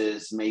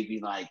businesses maybe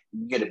like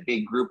you get a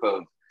big group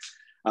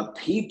of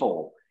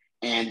people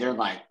and they're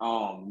like,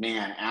 oh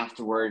man,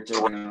 afterwards they're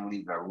going to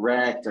leave a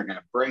wreck, they're going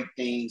to break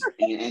things.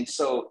 And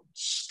so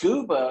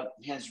SCUBA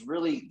has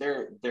really,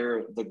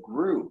 the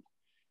group,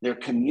 their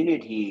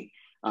community,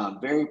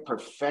 very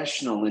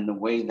professional in the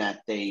way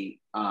that they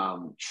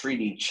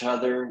treat each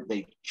other,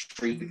 they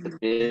treat the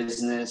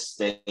business,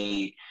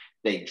 they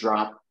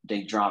drop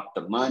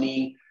the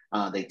money.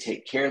 They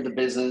take care of the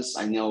business.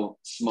 I know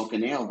Smoke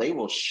and Ale, they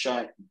will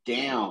shut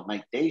down,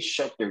 like they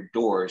shut their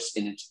doors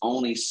and it's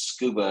only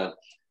SCUBA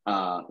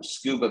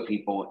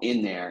people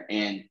in there.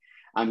 And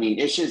I mean,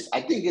 it's just,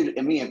 I think,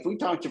 if we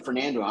talk to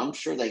Fernando, I'm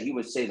sure that he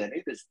would say that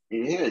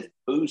it has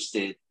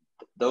boosted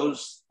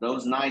those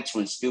nights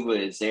when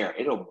SCUBA is there.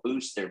 It'll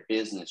boost their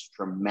business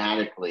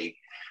dramatically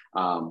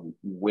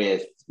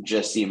with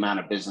just the amount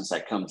of business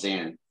that comes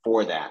in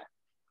for that.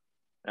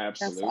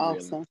 Absolutely.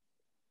 That's awesome.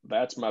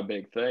 that's my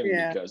big thing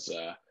Yeah. because,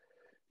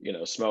 you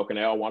know, Smoke and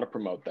Ale want to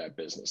promote that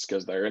business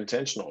because they're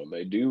intentional and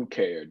they do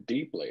care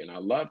deeply. And I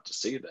love to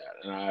see that.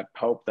 And I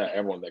hope that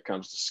everyone that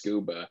comes to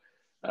SCUBA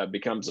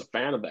becomes a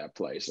fan of that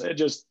place. It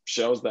just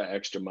shows that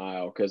extra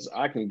mile because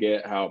I can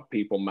get how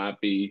people might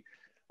be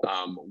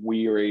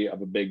weary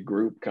of a big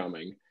group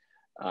coming.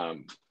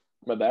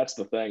 But that's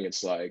the thing.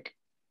 It's like,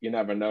 you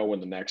never know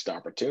when the next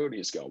opportunity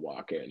is going to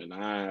walk in. And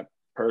I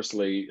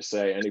personally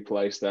say any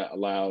place that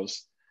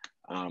allows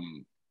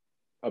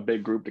a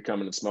big group to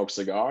come in and smoke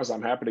cigars,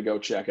 I'm happy to go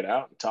check it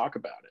out and talk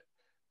about it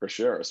for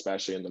sure,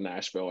 especially in the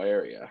Nashville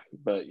area.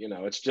 But, you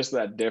know, it's just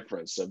that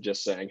difference of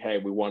just saying, hey,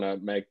 we want to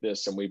make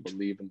this and we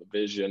believe in the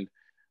vision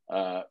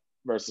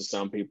versus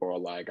some people are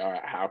like, all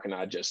right, how can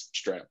I just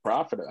straight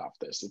profit off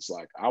this? It's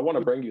like, I want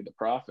to bring you the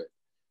profit.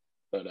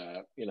 But,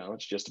 you know,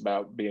 it's just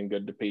about being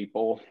good to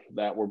people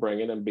that we're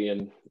bringing and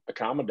being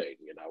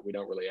accommodating. You know, we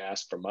don't really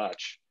ask for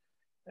much.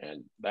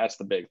 And that's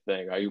the big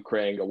thing. Are you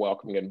creating a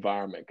welcoming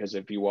environment? Because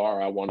if you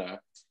are, I want to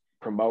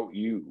promote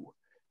you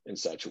in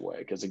such a way.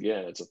 Because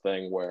again, it's a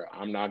thing where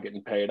I'm not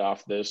getting paid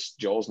off this.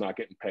 Joel's not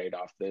getting paid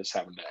off this,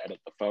 having to edit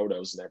the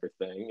photos and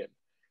everything.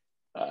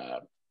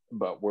 And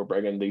but we're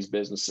bringing these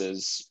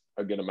businesses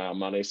a good amount of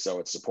money. So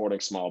it's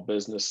supporting small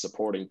business,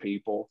 supporting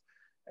people,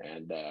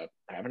 and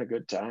having a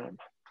good time.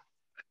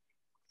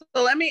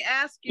 So let me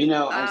ask you. You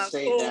know, I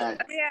say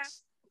that.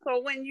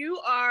 So when you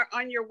are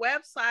on your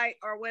website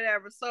or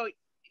whatever, so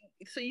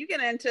you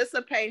can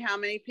anticipate how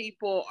many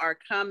people are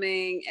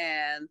coming,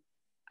 and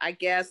I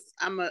guess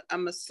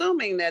I'm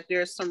assuming that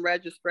there's some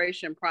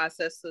registration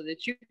process so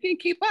that you can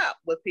keep up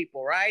with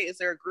people, right? Is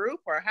there a group,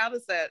 or how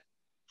does that?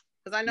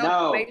 Because I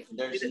know no,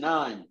 there's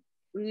none.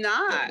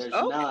 Not there's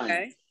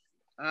okay.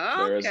 None.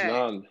 There is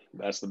none.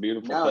 That's the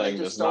beautiful thing.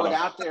 Just throw it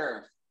out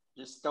there.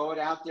 Just throw it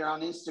out there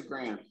on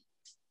Instagram.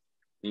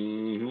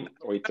 Mm-hmm.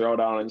 We throw it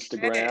on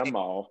Instagram.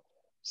 I'll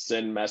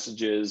send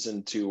messages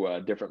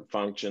into different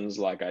functions.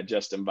 Like I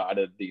just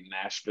invited the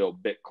Nashville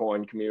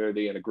Bitcoin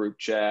community in a group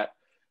chat.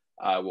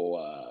 I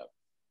will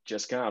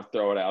just kind of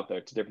throw it out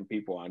there to different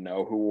people I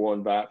know who will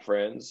invite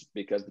friends,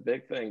 because the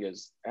big thing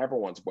is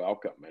everyone's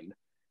welcome. And,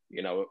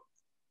 you know,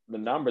 the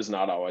number's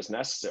not always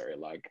necessary.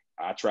 Like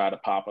I tried to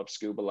pop up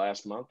SCUBA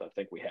last month. I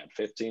think we had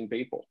 15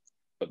 people,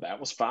 but that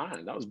was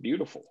fine. That was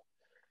beautiful.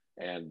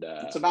 And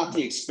it's about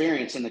the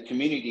experience and the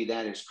community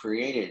that is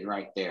created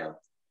right there.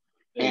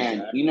 Exactly.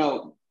 And, you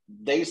know,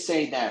 they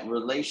say that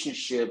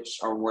relationships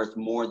are worth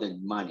more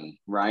than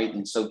money, right?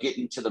 And so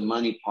getting to the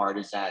money part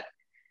is that,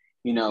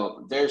 you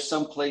know, there's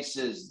some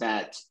places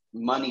that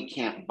money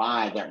can't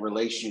buy that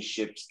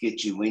relationships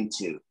get you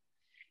into.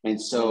 And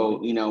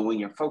so, you know, when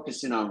you're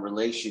focusing on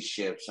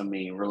relationships,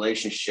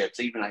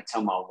 even I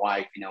tell my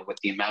wife, you know, with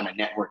the amount of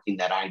networking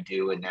that I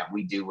do and that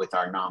we do with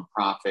our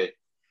nonprofit,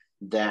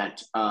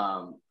 that,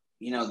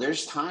 you know,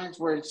 there's times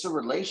where it's a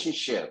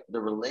relationship. The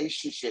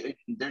relationship,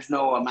 there's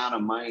no amount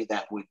of money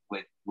that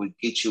would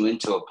get you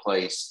into a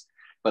place,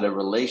 but a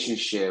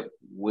relationship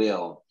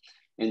will.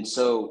 And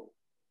so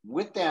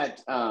with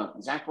that,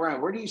 Zachariah,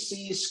 where do you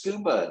see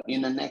SCUBA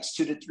in the next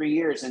 2 to 3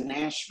 years in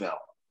Nashville?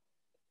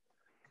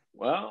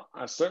 Well,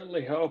 I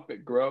certainly hope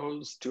it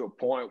grows to a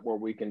point where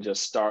we can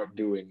just start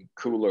doing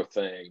cooler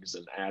things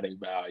and adding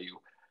value.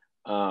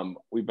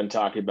 We've been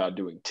talking about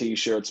doing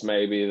T-shirts,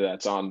 maybe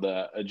that's on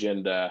the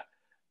agenda.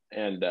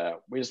 And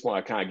we just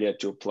want to kind of get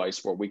to a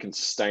place where we can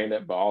sustain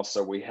it, but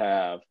also we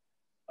have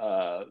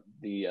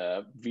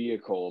the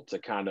vehicle to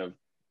kind of,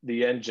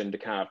 the engine to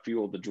kind of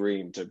fuel the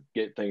dream to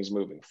get things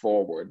moving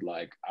forward.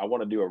 Like I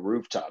want to do a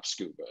rooftop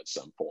SCUBA at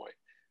some point.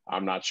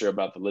 I'm not sure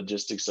about the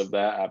logistics of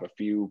that. I have a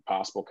few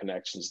possible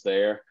connections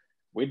there.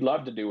 We'd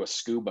love to do a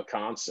SCUBA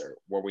concert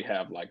where we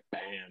have like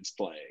bands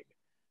playing.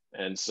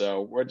 And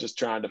so we're just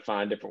trying to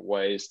find different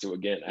ways to,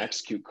 again,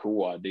 execute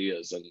cool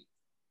ideas. And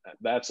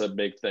that's a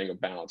big thing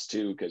of balance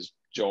too, because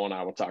Joel and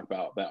I will talk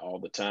about that all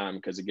the time,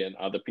 because again,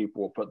 other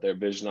people will put their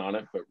vision on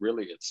it, but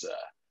really it's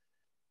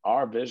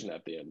our vision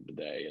at the end of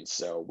the day. And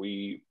so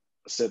we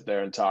sit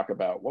there and talk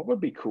about what would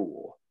be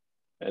cool.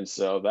 And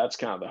so that's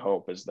kind of the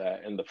hope, is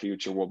that in the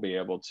future, we'll be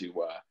able to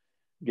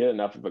get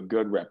enough of a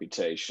good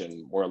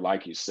reputation where,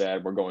 like you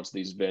said, we're going to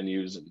these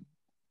venues and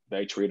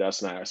they treat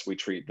us nice, we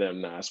treat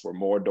them nice, where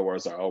more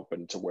doors are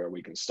open to where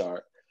we can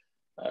start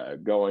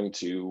going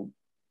to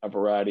a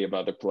variety of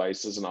other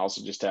places, and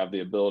also just have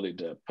the ability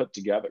to put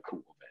together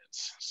cool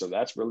events. So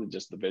that's really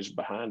just the vision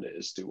behind it,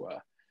 is to,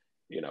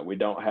 you know, we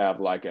don't have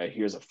like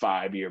here's a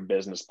 5-year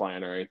business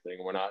plan or anything.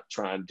 We're not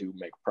trying to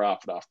make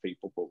profit off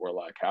people, but we're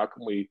like, how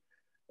can we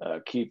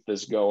keep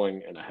this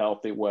going in a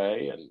healthy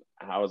way, and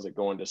how is it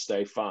going to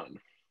stay fun?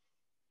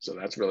 So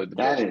that's really the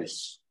that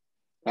is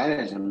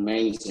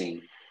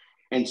amazing.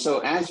 And so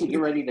as we get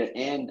ready to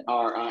end,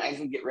 I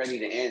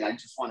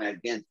just want to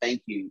again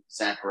thank you,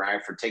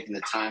 Zachariah, for taking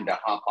the time to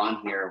hop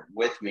on here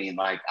with me.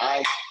 Like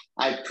I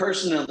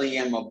personally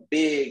am a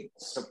big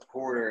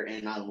supporter,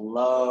 and I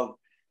love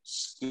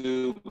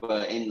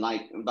SCUBA. And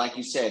like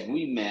you said,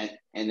 we met,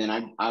 and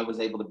then I was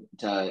able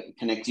to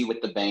connect you with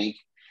the bank.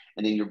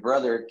 And then your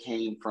brother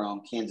came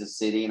from Kansas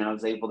City, and I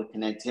was able to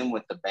connect him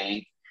with the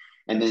bank.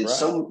 And then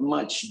so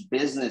much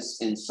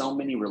business and so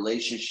many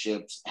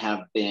relationships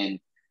have been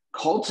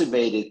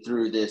cultivated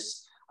through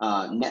this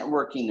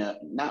networking,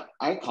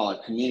 I call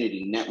it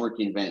community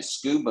networking event,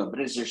 SCUBA, but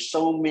there's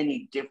so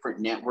many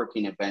different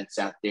networking events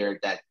out there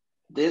that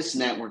this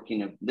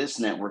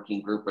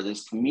networking group, or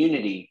this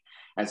community,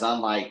 as I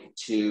like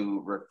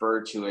to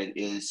refer to it,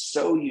 is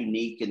so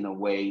unique in the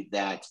way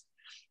that,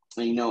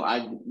 you know,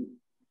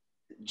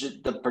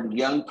 the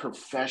young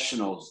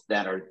professionals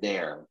that are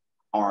there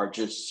are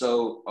just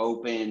so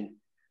open.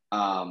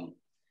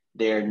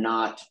 They're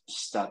not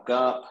stuck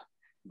up.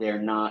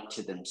 They're not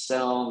to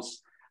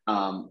themselves.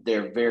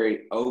 They're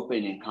very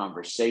open in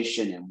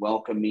conversation and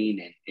welcoming.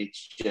 And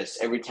it's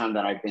just, every time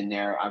that I've been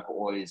there, I've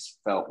always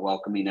felt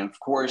welcoming. And of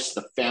course,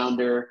 the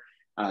founder,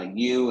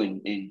 you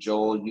and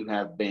Joel, you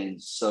have been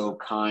so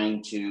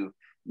kind to,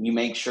 you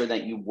make sure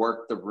that you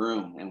work the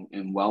room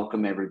and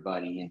welcome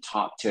everybody and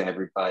talk to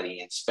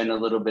everybody and spend a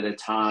little bit of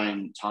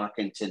time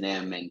talking to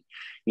them. And,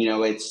 you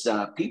know, it's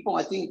people,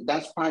 I think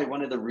that's probably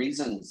one of the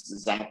reasons,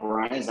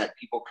 Zachariah, is that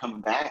people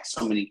come back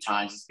so many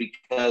times, is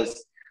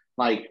because,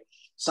 like,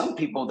 some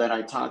people that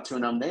I talk to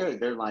and I'm there,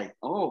 they're like,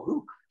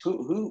 oh,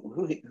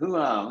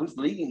 who's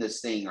leading this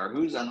thing, or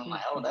who's, and I'm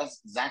like, oh,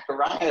 that's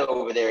Zachariah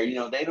over there. You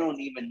know, they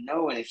don't even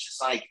know. And it's just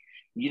like,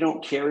 you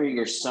don't carry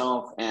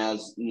yourself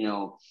as, you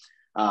know,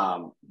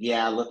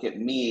 yeah, look at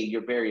me.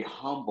 You're very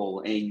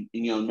humble, and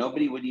you know,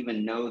 nobody would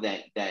even know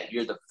that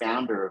you're the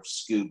founder of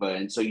SCUBA.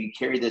 And so you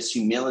carry this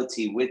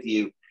humility with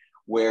you,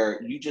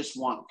 where you just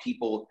want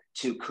people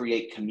to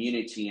create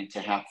community and to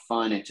have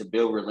fun and to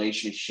build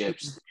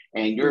relationships.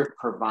 And you're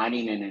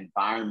providing an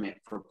environment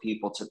for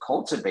people to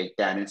cultivate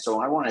that. And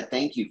so I want to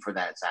thank you for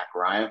that,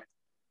 Zachariah.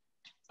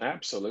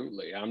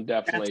 Absolutely. I'm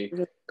definitely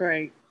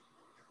great.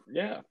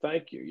 Yeah,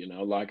 thank you. You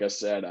know, like I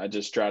said, I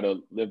just try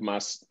to live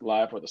my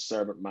life with a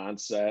servant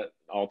mindset.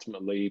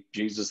 Ultimately,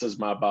 Jesus is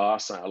my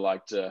boss. I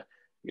like to,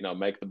 you know,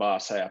 make the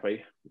boss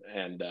happy.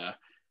 And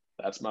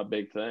that's my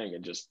big thing.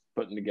 And just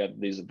putting together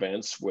these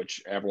events,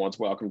 which everyone's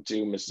welcome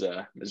to. Ms.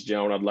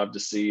 Joan, I'd love to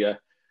see you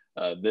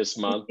this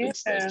month.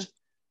 Yeah.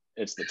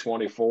 It's the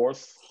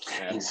 24th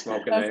at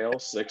Smoking Ale,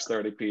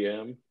 6:30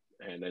 p.m.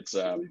 And it's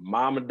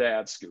mom and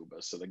dad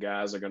SCUBA. So the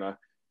guys are going to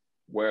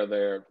wear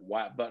their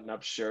white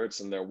button-up shirts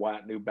and their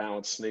white New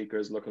Balance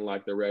sneakers, looking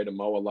like they're ready to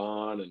mow a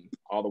lawn, and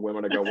all the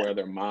women are going to wear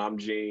their mom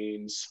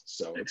jeans.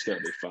 So it's going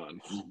to be fun.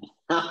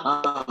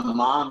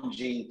 Mom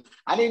jeans.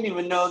 I didn't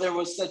even know there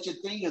was such a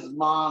thing as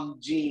mom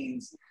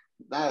jeans.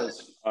 That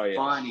is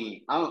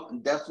funny.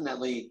 I'm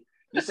definitely,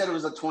 you said it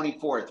was the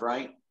 24th,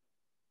 right?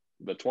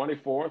 The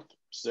 24th,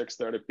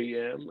 6:30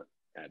 p.m.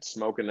 at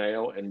Smoking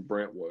Ale in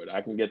Brentwood.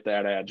 I can get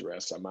that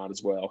address. I might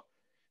as well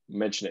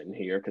mention it in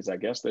here, because I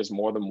guess there's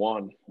more than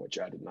one, which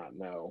I did not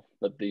know.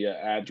 But the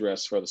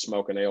address for the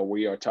Smoking Ale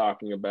we are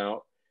talking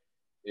about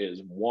is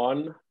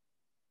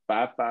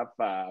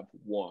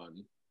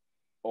 15551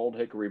 Old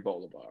Hickory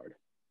Boulevard.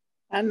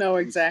 I know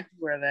exactly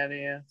where that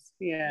is.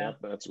 Yeah. Yep,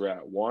 that's right.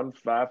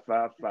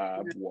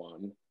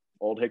 15551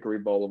 Old Hickory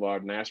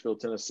Boulevard, Nashville,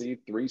 Tennessee,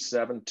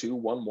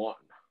 37211.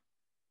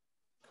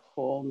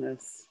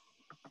 Coolness.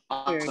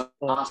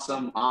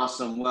 Awesome.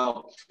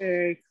 Well,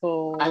 very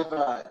cool. I've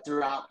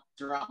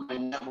throughout my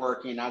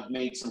networking, I've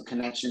made some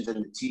connections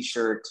in the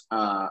t-shirt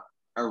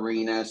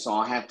arena, so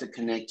I'll have to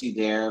connect you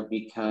there,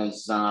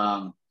 because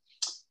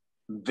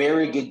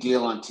very good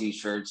deal on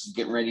t-shirts.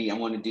 Getting ready, I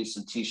want to do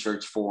some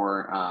t-shirts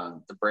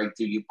for the Break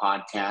Thru U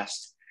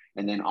podcast,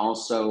 and then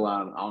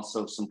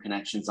also some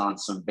connections on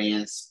some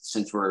bands,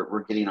 since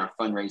we're getting our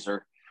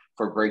fundraiser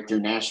for Break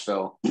Thru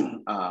Nashville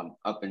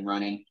up and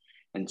running.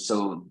 And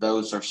so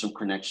those are some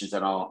connections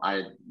that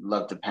I'd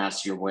love to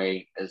pass your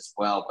way as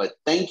well. But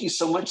thank you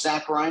so much,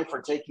 Zachariah,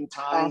 for taking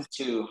time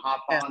to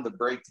hop on the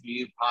Break Thru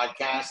U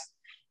podcast.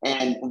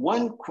 And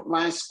one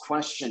last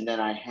question that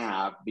I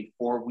have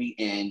before we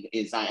end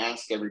is, I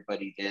ask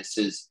everybody this,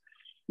 is,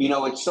 you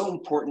know, it's so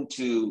important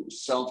to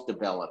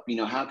self-develop. You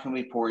know, how can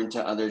we pour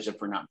into others if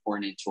we're not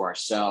pouring into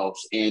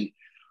ourselves? And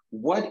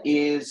what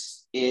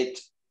is it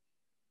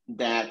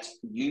that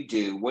you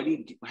do?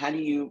 How do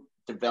you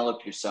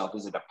develop yourself?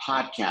 Is it a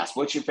podcast?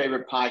 What's your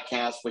favorite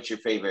podcast? What's your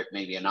favorite,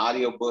 maybe an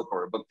audio book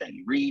or a book that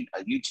you read,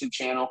 a YouTube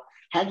channel?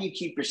 How do you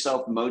keep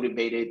yourself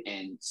motivated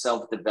and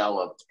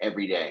self-developed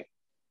every day?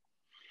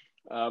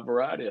 A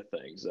variety of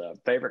things.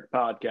 Favorite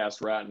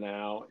podcast right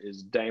now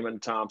is Damon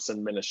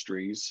Thompson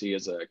Ministries. He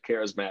is a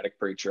charismatic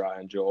preacher I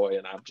enjoy,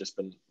 and I've just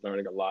been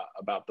learning a lot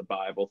about the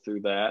Bible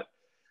through that.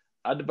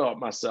 I develop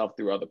myself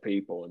through other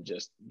people and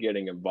just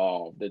getting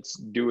involved. It's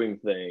doing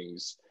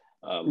things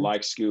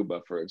like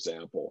SCUBA, for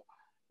example.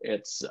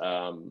 It's,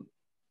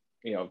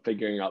 you know,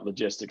 figuring out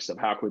logistics of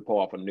how can we pull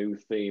off a new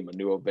theme, a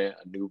new event,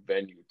 a new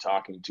venue,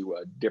 talking to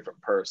a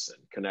different person,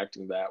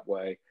 connecting that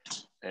way.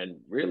 And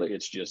really,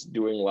 it's just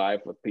doing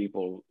life with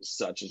people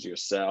such as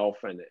yourself.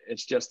 And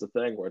it's just a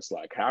thing where it's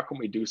like, how can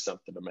we do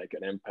something to make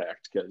an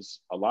impact? Because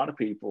a lot of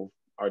people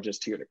are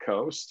just here to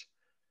coast.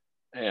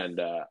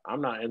 And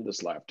I'm not in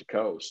this life to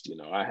coast. You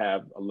know, I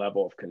have a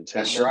level of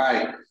contentment. That's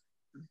right.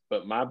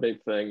 But my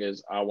big thing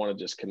is I want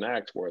to just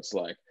connect, where it's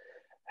like,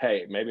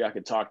 hey, maybe I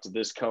could talk to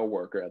this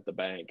coworker at the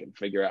bank and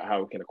figure out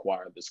how we can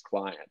acquire this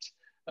client.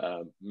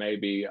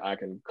 Maybe I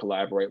can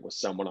collaborate with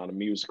someone on a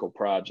musical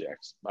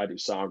project. I do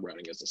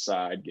songwriting as a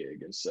side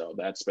gig. And so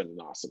that's been an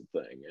awesome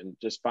thing. And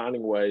just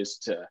finding ways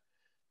to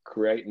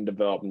create and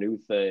develop new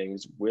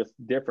things with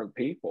different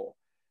people.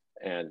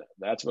 And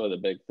that's one of the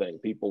big things.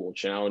 People will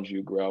challenge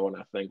you, grow. And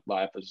I think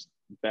life is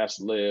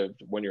best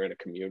lived when you're in a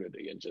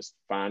community, and just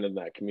finding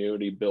that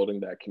community, building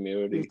that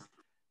community.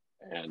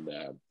 And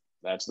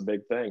that's the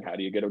big thing. How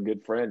do you get a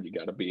good friend? You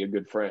got to be a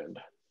good friend.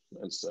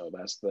 And so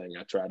that's the thing.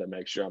 I try to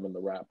make sure I'm in the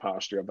right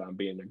posture of I'm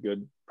being a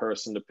good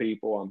person to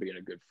people, I'm being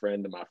a good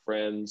friend to my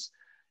friends,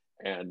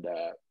 and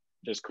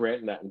just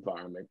creating that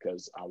environment,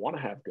 because I want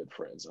to have good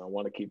friends and I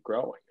want to keep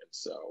growing. And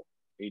so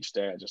each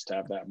day I just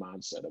have that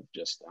mindset of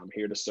just, I'm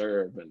here to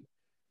serve, and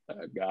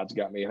God's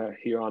got me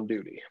here on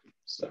duty.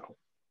 So.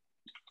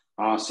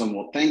 Awesome.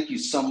 Well, thank you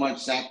so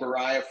much,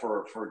 Zachariah,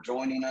 for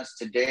joining us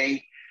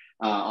today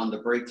on the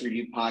Break Thru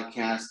U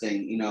podcast.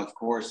 And, you know, of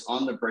course,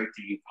 on the Break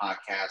Thru U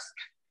podcast,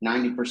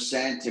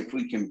 90%, if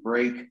we can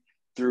break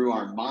through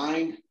our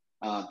mind,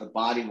 the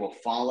body will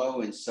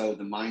follow. And so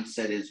the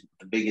mindset is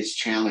the biggest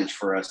challenge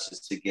for us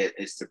is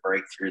to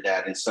break through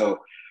that. And so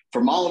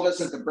from all of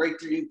us at the Break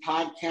Thru U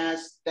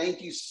podcast,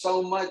 thank you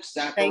so much,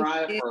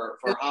 Zachariah,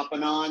 for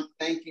hopping on.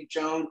 Thank you,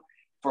 Joan,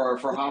 for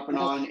hopping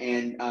on.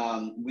 And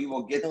we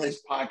will get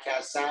this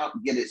podcast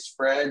out, get it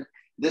spread.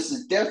 This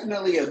is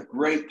definitely a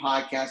great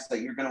podcast that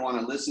you're going to want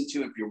to listen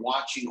to if you're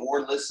watching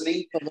or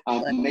listening.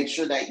 Make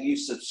sure that you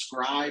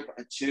subscribe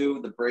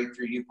to the Break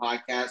Thru U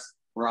podcast.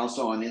 We're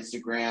also on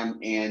Instagram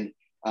and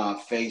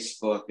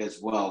Facebook as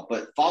well.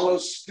 But follow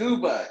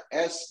SCUBA,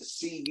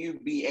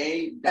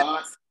 SCUBA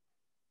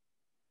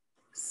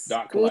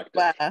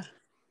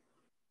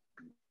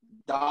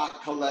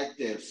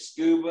 .collective,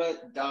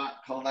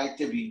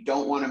 SCUBA.collective. You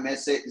don't want to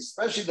miss it,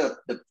 especially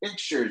the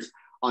pictures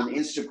on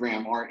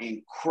Instagram are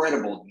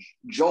incredible.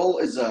 Joel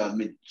is a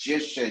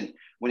magician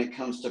when it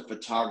comes to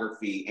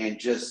photography, and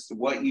just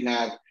what you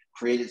have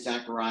created,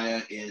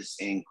 Zachariah, is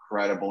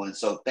incredible. And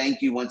so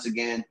thank you once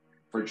again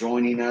for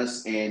joining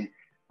us, and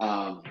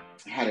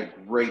had a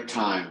great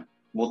time.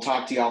 We'll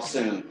talk to y'all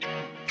soon.